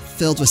was not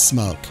filled with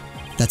smoke.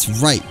 That's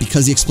right,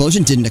 because the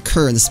explosion didn't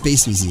occur in the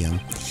Space Museum.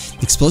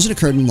 The explosion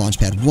occurred in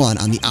Launchpad 1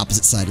 on the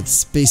opposite side of the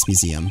Space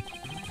Museum.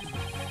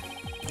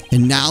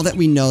 And now that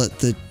we know that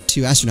the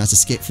 2 astronauts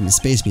escaped from the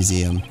Space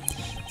Museum,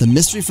 the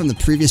mystery from the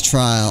previous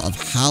trial of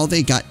how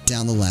they got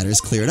down the ladder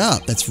is cleared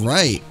up. That's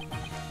right.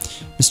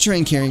 Mr.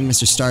 Train carrying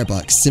Mr.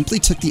 Starbuck simply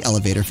took the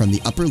elevator from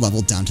the upper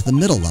level down to the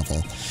middle level.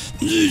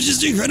 It's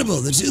just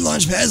incredible. The 2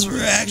 launch pads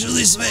were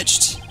actually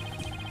switched.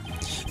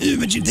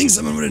 But you'd think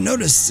someone would have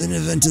noticed an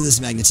event of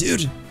this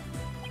magnitude.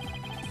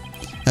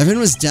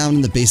 Everyone was down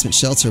in the basement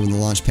shelter when the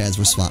launch pads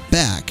were swapped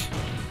back.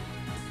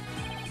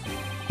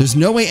 There's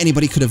no way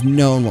anybody could have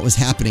known what was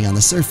happening on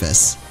the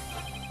surface.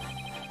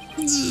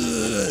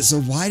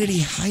 So why did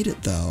he hide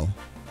it, though?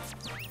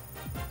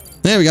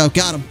 There we go.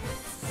 Got him.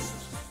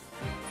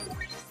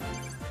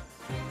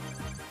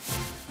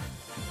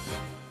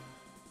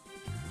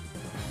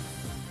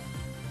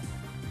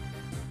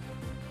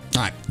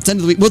 All right, it's end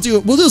of the week. We'll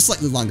do a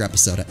slightly longer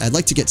episode. I'd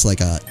like to get to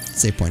like a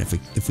save point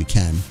if we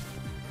can.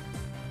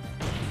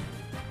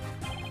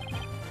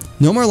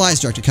 No more lies,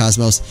 Director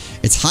Cosmos.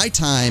 It's high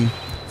time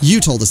you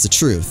told us the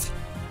truth.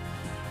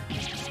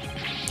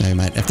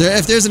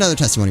 If there's another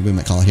testimony, we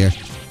might call it here.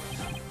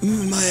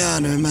 My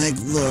honor, my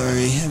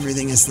glory,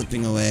 everything is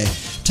slipping away.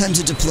 Time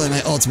to deploy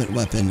my ultimate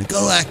weapon,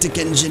 Galactic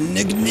Engine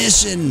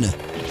Ignition.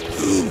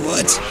 Ooh,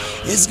 what?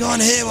 It's gone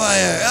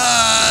haywire.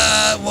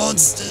 Ah, it won't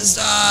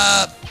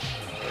stop.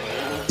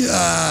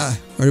 Ah,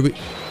 where did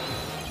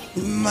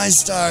we? My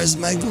stars,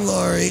 my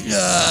glory.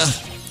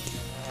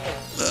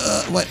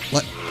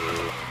 What?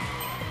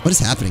 What is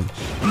happening?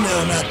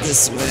 No, not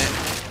this way.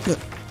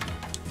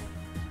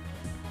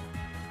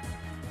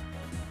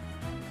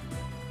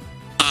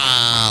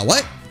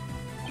 What?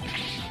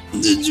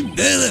 Did you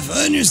bailiff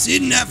on your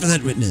seat and after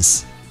that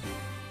witness?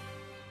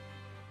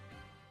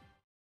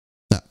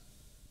 No.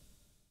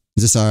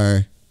 Is this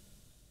our...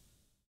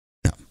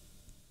 No.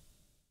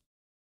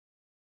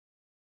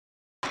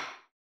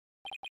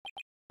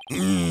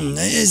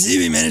 I see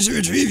we managed to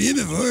retrieve you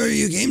before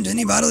you came to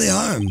any bodily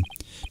harm.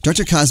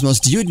 Dr.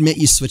 Cosmos, do you admit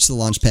you switched the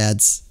launch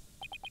pads?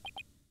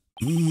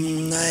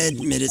 I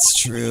admit it's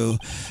true.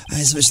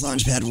 I switched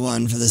Launchpad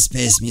 1 for the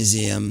Space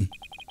Museum.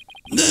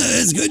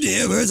 It's good to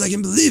hear words I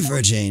can believe for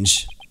a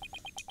change.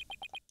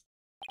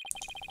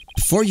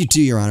 Before you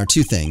do, Your Honor,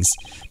 2 things.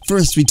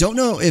 First, we don't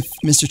know if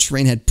Mr.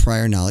 Terrain had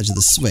prior knowledge of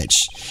the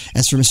switch.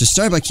 As for Mr.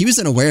 Starbuck, he was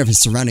unaware of his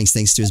surroundings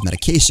thanks to his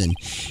medication.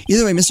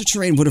 Either way, Mr.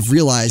 Terrain would have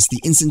realized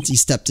the instant he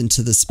stepped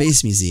into the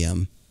Space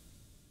Museum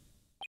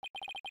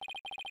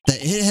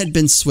that it had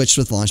been switched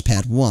with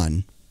Launchpad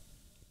 1.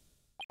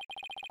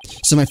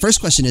 So my first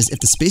question is, if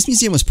the Space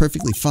Museum was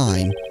perfectly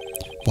fine,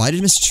 why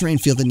did Mr. Terrain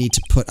feel the need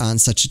to put on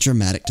such a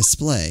dramatic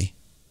display?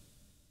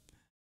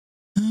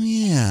 Oh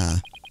yeah.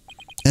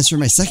 As for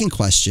my second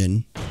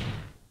question,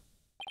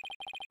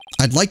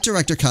 I'd like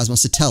Director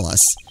Cosmos to tell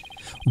us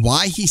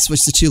why he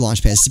switched the 2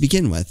 launch pads to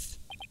begin with.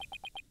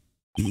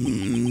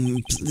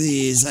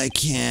 Please, I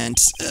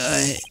can't.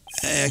 I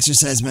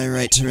exercise my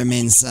right to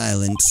remain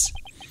silent.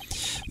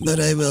 But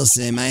I will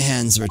say my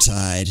hands were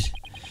tied.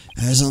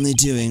 I was only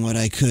doing what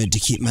I could to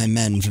keep my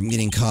men from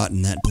getting caught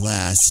in that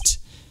blast.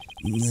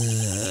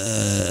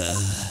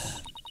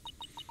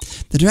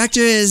 The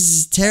director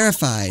is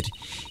terrified.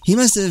 He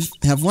must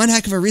have one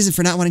heck of a reason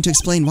for not wanting to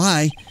explain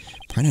why.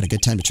 Probably not a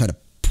good time to try to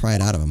pry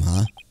it out of him,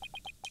 huh?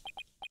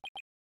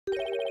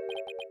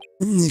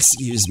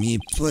 Excuse me,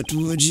 but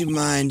would you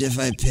mind if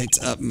I picked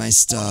up my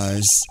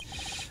stars?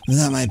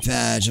 Without my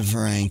badge of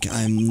rank,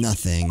 I'm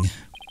nothing.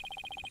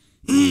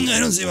 I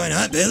don't see why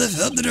not. Bailiff,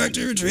 help the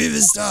director retrieve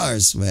his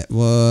stars. Wait,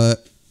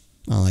 what?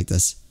 I don't like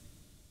this.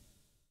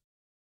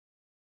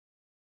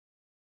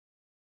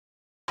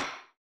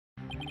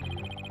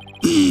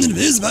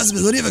 There's a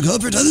possibility of a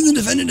culprit other than the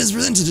defendant has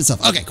presented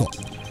itself. Okay, cool.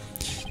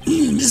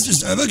 Mr.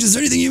 Starbuck, is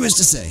there anything you wish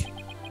to say?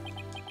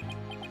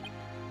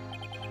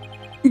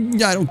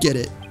 I don't get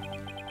it.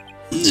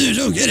 You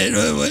don't get it?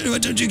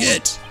 What don't you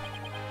get?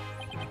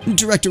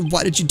 Director,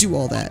 why did you do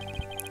all that?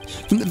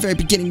 From the very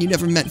beginning, you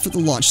never meant for the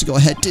launch to go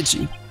ahead, did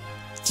you?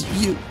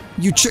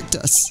 You tricked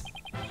us.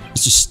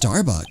 Mr.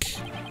 Starbuck.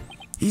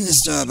 Mr.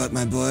 Starbuck,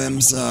 my boy,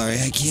 I'm sorry.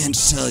 I can't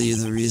tell you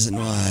the reason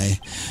why.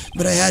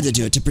 But I had to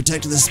do it to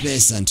protect the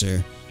Space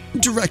Center.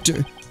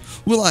 Director,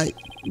 will I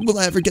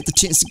ever get the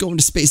chance to go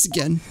into space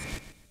again?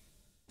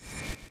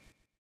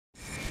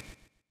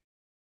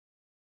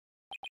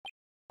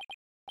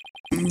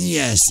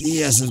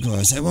 Yes, of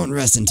course. I won't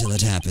rest until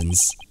it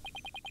happens.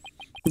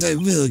 I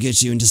will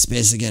get you into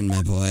space again,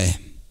 my boy.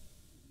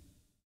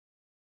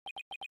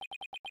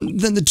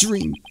 Then the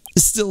dream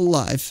is still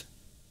alive.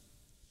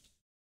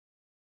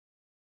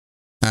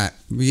 Alright,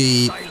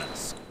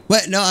 Silence.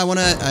 Wait, no, I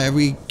wanna... can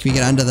we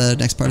get on to the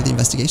next part of the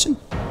investigation?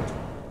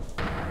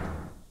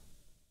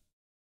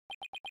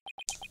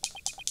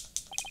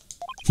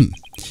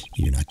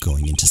 You're not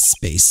going into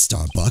space,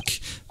 Starbuck.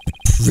 But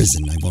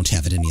prison, I won't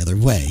have it any other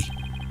way.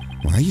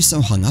 Why are you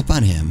so hung up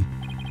on him?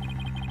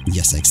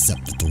 Yes, I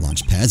accept that the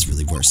launch pads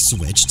really were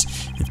switched.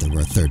 If there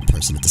were a third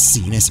person at the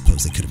scene, I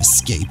suppose they could have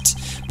escaped.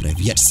 But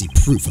I've yet to see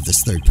proof of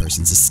this third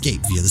person's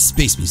escape via the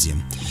Space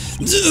Museum.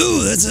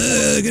 Oh, that's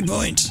a good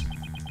point.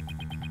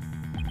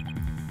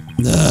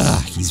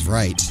 He's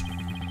right.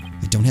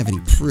 I don't have any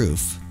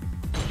proof.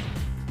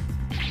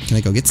 Can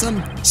I go get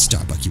some?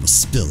 Starbuck, you will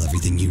spill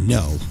everything you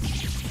know.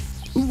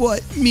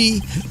 What? Me?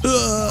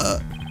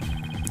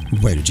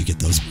 Where did you get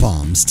those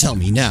bombs? Tell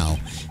me now.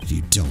 If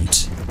you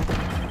don't,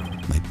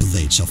 my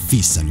blade shall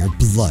feast on your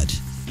blood.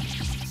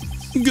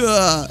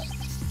 Gah!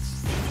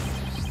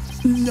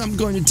 I'm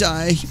going to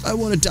die. I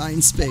want to die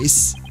in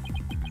space.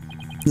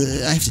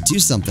 I have to do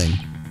something.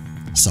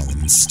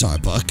 Solomon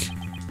Starbuck.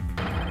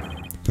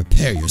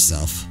 Prepare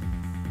yourself.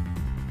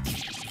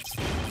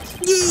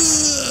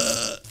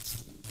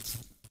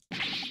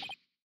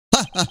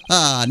 Ha ha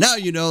ha! Now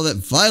you know that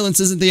violence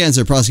isn't the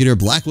answer, Prosecutor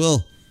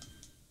Blackwell.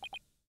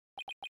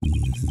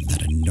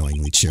 That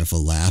annoyingly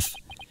cheerful laugh.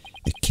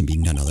 It can be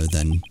none other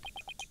than...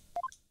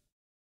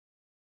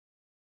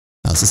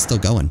 How's this still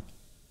going?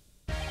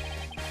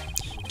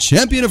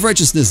 Champion of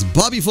Righteousness,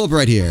 Bobby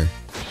Fulbright here.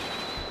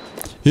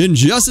 In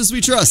justice we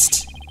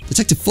trust.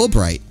 Detective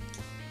Fulbright.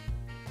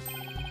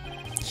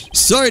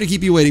 Sorry to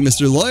keep you waiting,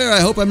 Mr. Lawyer. I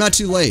hope I'm not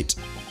too late.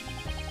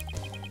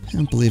 I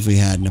don't believe we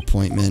had an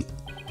appointment.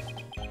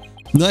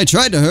 I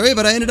tried to hurry,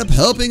 but I ended up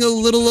helping a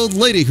little old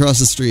lady cross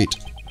the street.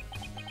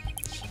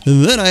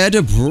 And then I had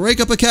to break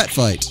up a cat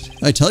fight.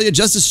 I tell you,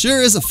 justice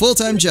sure is a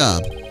full-time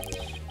job.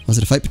 Was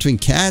it a fight between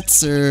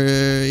cats,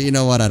 or... You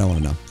know what, I don't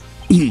want to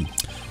know.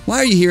 Why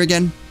are you here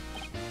again?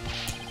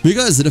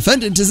 Because the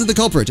defendant isn't the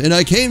culprit, and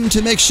I came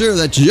to make sure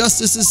that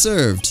justice is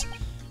served.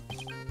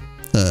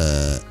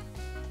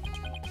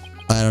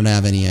 I don't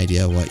have any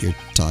idea what you're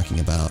talking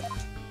about.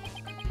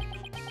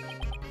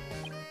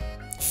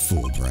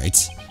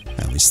 Fulbright.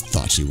 I always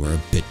thought you were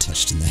a bit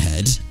touched in the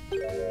head.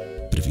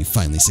 But have you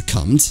finally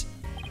succumbed?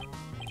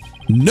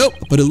 Nope,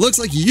 but it looks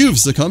like you've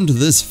succumbed to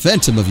this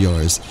phantom of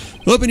yours.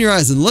 Open your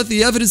eyes and let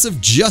the evidence of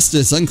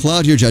justice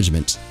uncloud your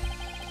judgment.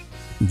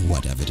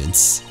 What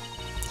evidence?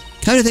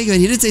 Come to think of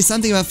it, you did say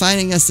something about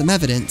finding us some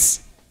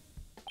evidence.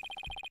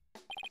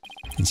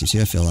 Thanks, you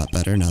too. I feel a lot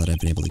better now that I've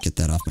been able to get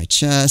that off my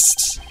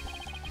chest.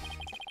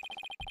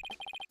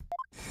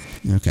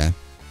 Okay.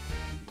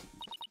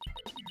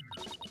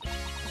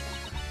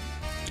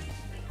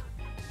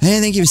 I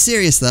didn't think he was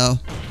serious, though.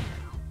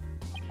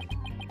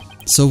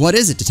 So what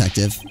is it,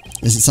 Detective?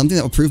 Is it something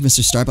that will prove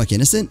Mr. Starbuck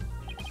innocent?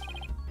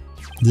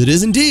 It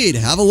is indeed.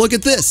 Have a look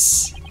at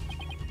this.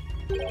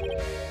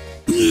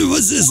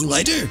 What's this,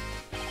 lighter?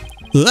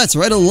 That's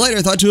right, a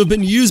lighter thought to have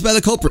been used by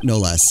the culprit, no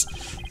less.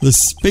 The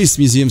Space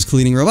Museum's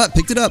cleaning robot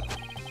picked it up.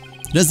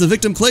 It has the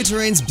victim Clay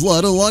Terrain's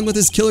blood along with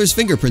his killer's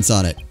fingerprints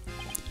on it.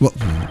 What?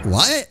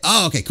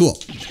 Oh, okay, cool.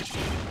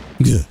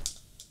 Gah.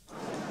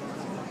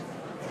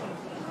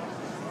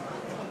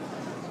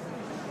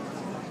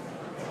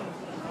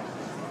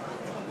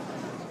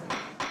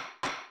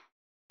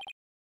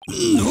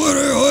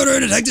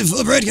 Order, Detective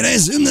Fulbright. Can I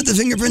assume that the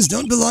fingerprints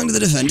don't belong to the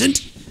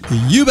defendant?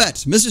 You bet.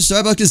 Mr.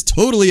 Starbuck is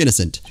totally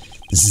innocent.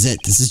 This is it.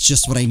 This is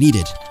just what I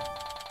needed.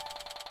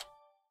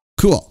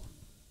 Cool.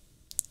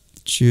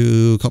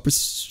 True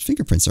culprit's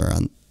fingerprints are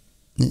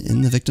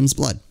in the victim's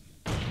blood.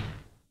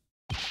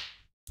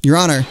 Your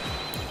Honor,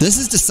 this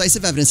is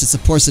decisive evidence that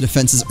supports the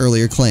defense's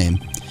earlier claim.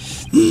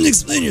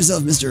 Explain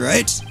yourself, Mr.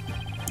 Wright.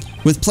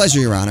 With pleasure,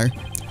 Your Honor.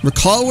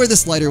 Recall where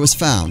this lighter was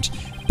found.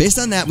 Based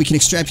on that, we can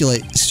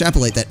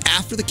extrapolate that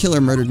after the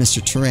killer murdered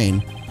Mr.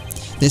 Terrain,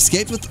 they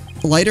escaped with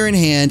the lighter in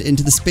hand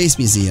into the Space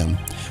Museum,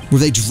 where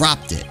they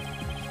dropped it.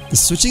 The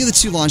switching of the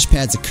two launch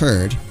pads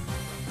occurred.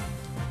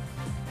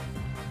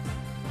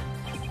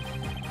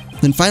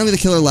 Then finally the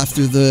killer left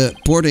through the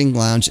boarding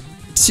lounge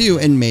 2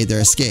 and made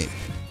their escape.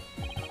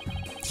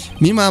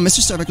 Meanwhile, Mr.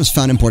 Starbuck was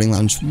found in boarding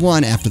lounge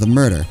 1 after the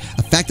murder,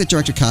 a fact that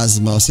Director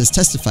Cosmos has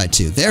testified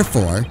to.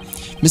 Therefore,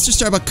 Mr.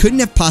 Starbuck couldn't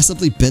have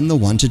possibly been the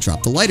one to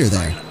drop the lighter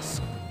there.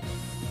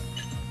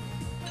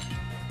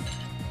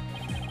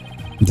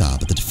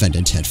 But the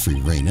defendant had free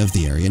reign of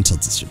the area until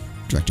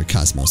Director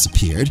Cosmos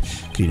appeared.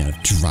 Could he not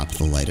have dropped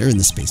the lighter in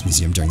the Space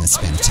Museum during that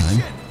span of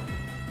time?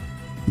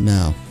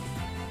 No.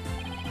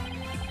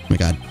 Oh my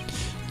god.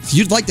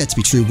 You'd like that to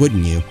be true,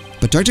 wouldn't you?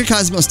 But Director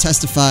Cosmos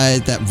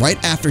testified that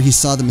right after he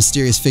saw the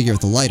mysterious figure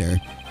with the lighter,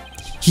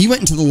 he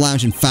went into the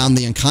lounge and found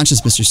the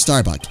unconscious Mr.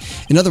 Starbuck.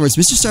 In other words,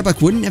 Mr.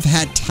 Starbuck wouldn't have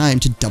had time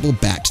to double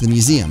back to the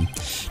museum.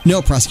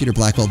 No, Prosecutor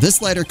Blackwell,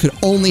 this lighter could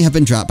only have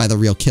been dropped by the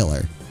real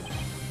killer.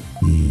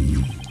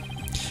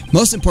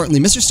 Most importantly,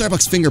 Mr.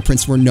 Starbuck's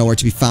fingerprints were nowhere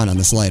to be found on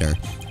this lighter.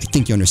 I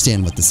think you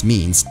understand what this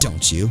means,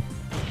 don't you?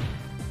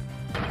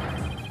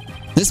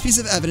 This piece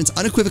of evidence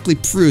unequivocally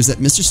proves that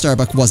Mr.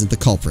 Starbuck wasn't the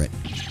culprit.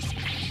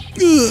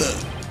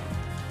 Ugh.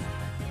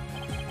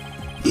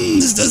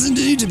 This doesn't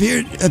indeed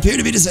appear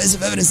to be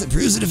decisive evidence that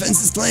proves the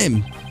defense's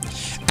claim.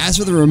 As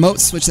for the remote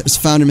switch that was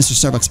found in Mr.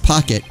 Starbuck's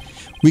pocket,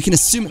 we can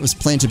assume it was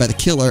planted by the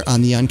killer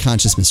on the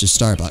unconscious Mr.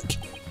 Starbuck.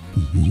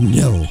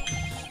 No,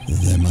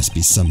 there must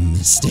be some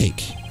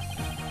mistake.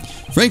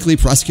 Frankly,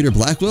 Prosecutor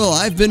Blackwell,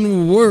 I've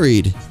been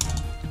worried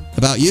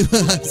about you.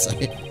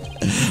 Sorry.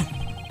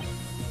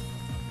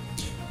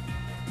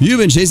 You've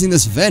been chasing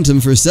this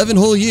phantom for 7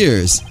 whole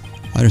years.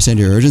 I understand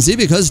your urgency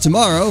because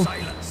tomorrow...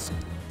 Silence.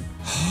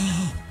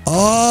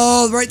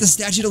 Oh, right, the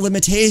statute of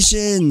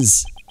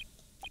limitations.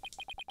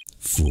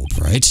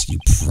 Fulbright, you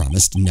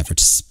promised never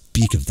to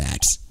speak of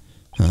that.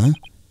 Huh?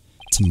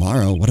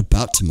 Tomorrow? What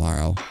about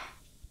tomorrow?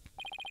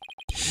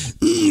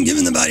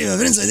 Given the body of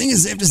evidence, I think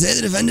it's safe to say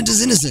the defendant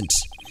is innocent.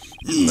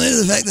 In light of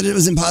the fact that it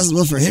was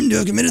impossible for him to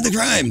have committed the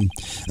crime.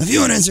 A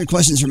few unanswered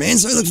questions remain,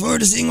 so I look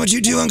forward to seeing what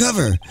you two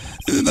uncover.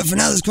 But for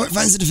now, this court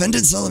finds the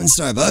defendant, Solomon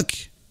Starbuck.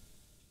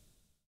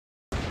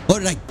 Oh,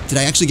 did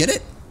I actually get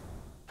it?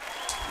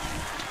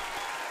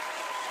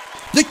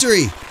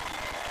 Victory!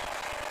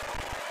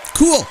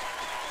 Cool!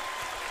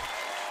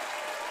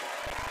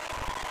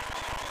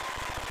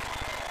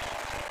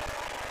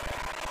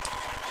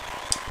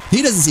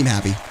 He doesn't seem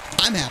happy.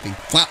 I'm happy.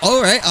 Wow,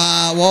 alright,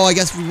 well, I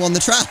guess we won the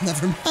trial.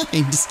 Never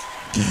mind.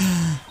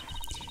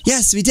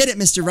 Yes, we did it,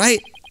 Mr.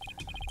 Wright.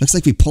 Looks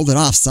like we pulled it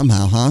off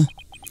somehow, huh?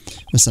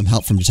 With some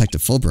help from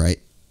Detective Fulbright.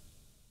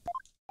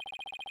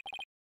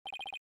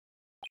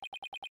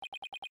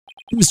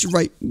 Mr.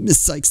 Wright, Miss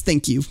Sykes,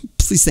 thank you.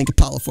 Please thank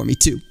Apollo for me,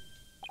 too.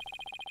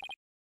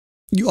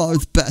 You all are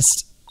the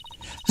best.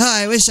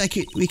 I wish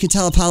we could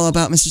tell Apollo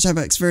about Mr.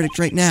 Starbuck's verdict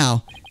right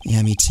now.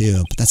 Yeah, me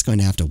too, but that's going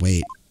to have to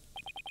wait.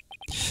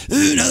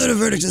 Now that a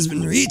verdict has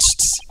been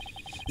reached,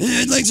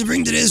 I'd like to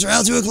bring today's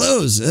trial to a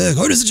close.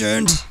 Court is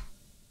adjourned.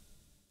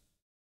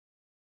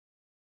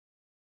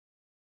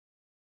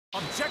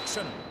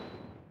 Objection.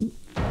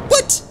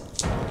 What?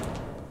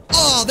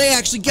 Oh, they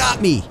actually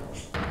got me.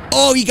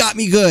 Oh, he got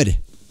me good.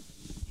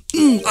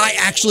 I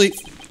actually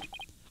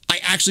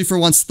for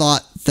once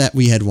thought that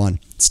we had won.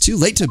 It's too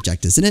late to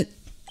object, isn't it?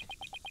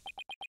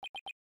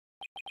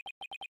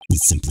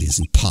 It simply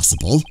isn't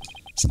possible.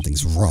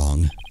 Something's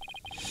wrong.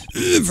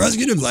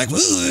 Prosecutor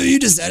Blackwell, are you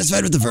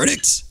dissatisfied with the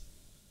verdict?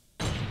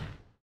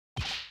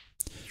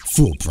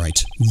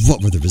 Fulbright,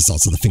 what were the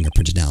results of the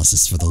fingerprint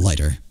analysis for the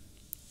lighter?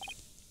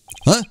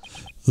 Huh?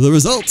 The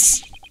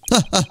results?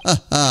 Ha ha ha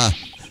ha.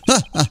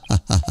 Ha ha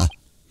ha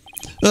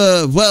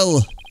ha.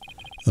 Well,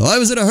 I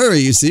was in a hurry,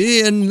 you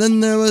see, and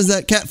then there was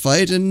that cat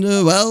fight, and,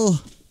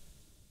 well...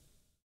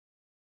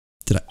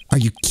 Are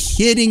you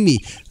kidding me?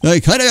 I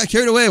kinda got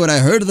carried away when I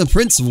heard the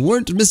prints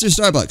weren't Mr.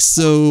 Starbuck,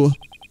 so...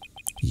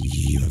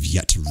 You have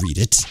yet to read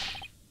it.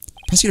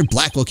 Prosecutor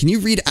Blackwell, can you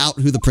read out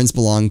who the prints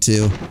belong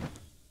to?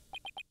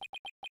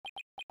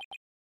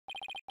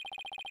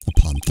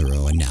 Upon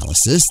thorough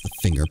analysis, the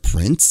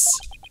fingerprints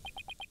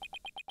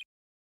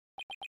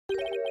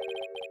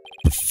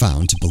were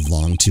found to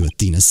belong to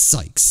Athena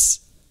Sykes.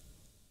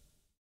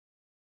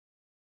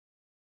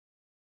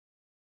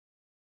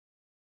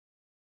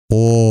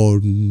 Oh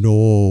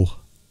no.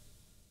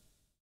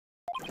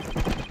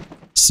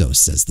 So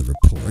says the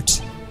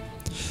report.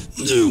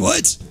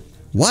 What?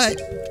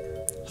 What?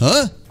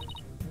 Huh?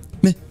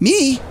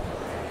 Me?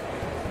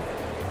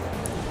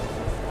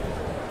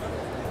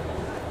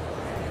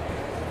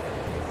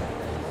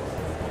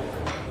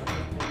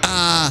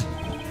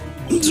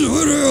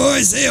 Order,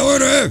 I say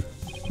order!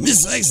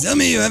 Miss Sykes, tell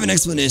me you have an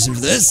explanation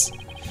for this.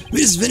 We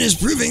just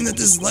finished proving that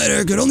this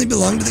lighter could only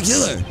belong to the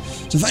killer.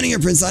 So finding your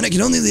prints on it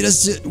can only lead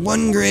us to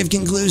one grave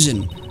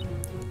conclusion.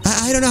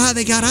 I don't know how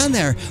they got on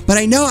there, but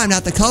I know I'm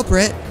not the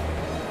culprit.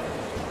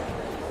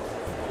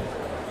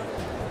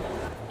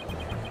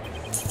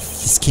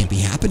 This can't be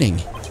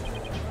happening.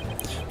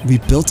 We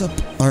built up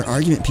our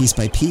argument piece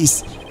by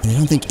piece, and I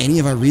don't think any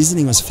of our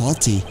reasoning was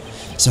faulty.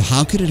 So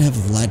how could it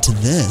have led to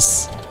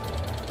this?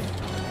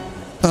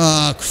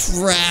 Oh,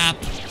 crap.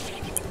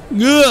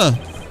 Ugh.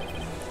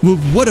 Well,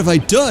 what have I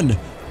done?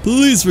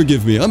 Please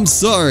forgive me. I'm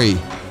sorry.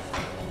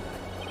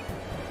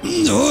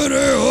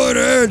 Order,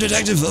 order.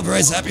 Detective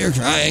Fulbright's happy you're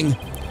crying.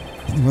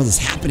 What in the world is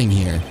happening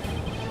here?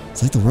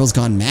 It's like the world's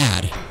gone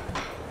mad.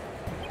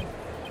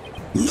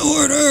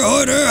 Order,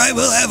 order. I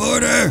will have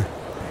order.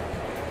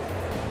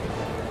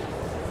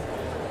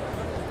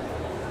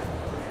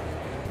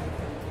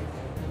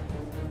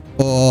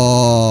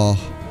 Oh.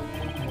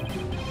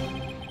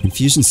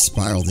 Confusion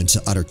spiraled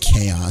into utter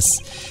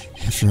chaos.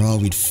 After all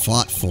we'd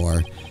fought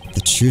for,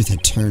 the truth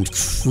had turned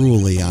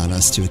cruelly on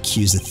us to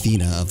accuse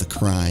Athena of the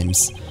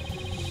crimes.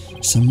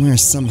 Somewhere,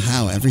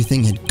 somehow,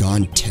 everything had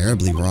gone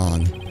terribly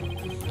wrong.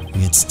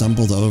 We had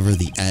stumbled over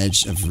the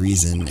edge of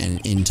reason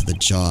and into the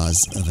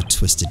jaws of a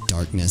twisted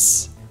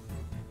darkness.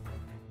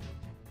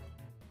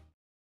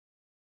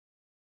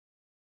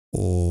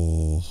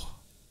 Oh.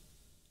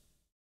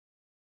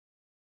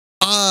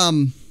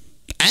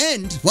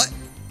 And what?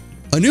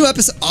 A new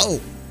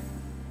episode.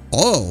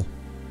 Oh.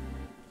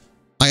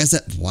 Like I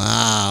said,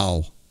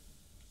 wow.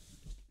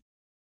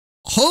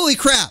 Holy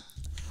crap.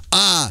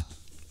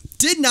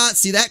 Did not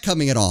see that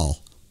coming at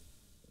all.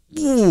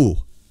 Ooh.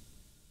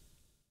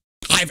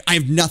 I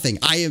have nothing.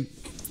 I am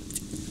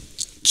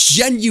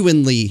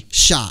genuinely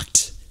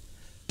shocked.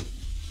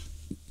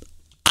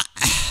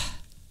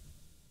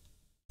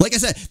 Like I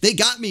said, they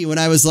got me when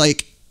I was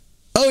like,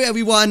 oh yeah,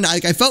 we won. I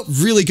felt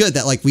really good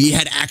that like we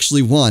had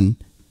actually won.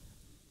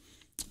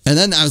 And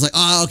then I was like,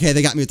 oh, okay,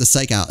 they got me with the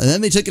psych out. And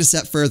then they took it a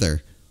step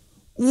further.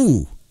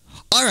 Ooh.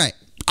 All right.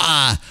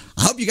 I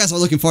hope you guys are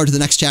looking forward to the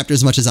next chapter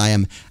as much as I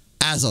am.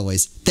 As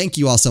always, thank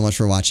you all so much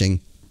for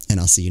watching, and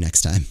I'll see you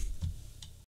next time.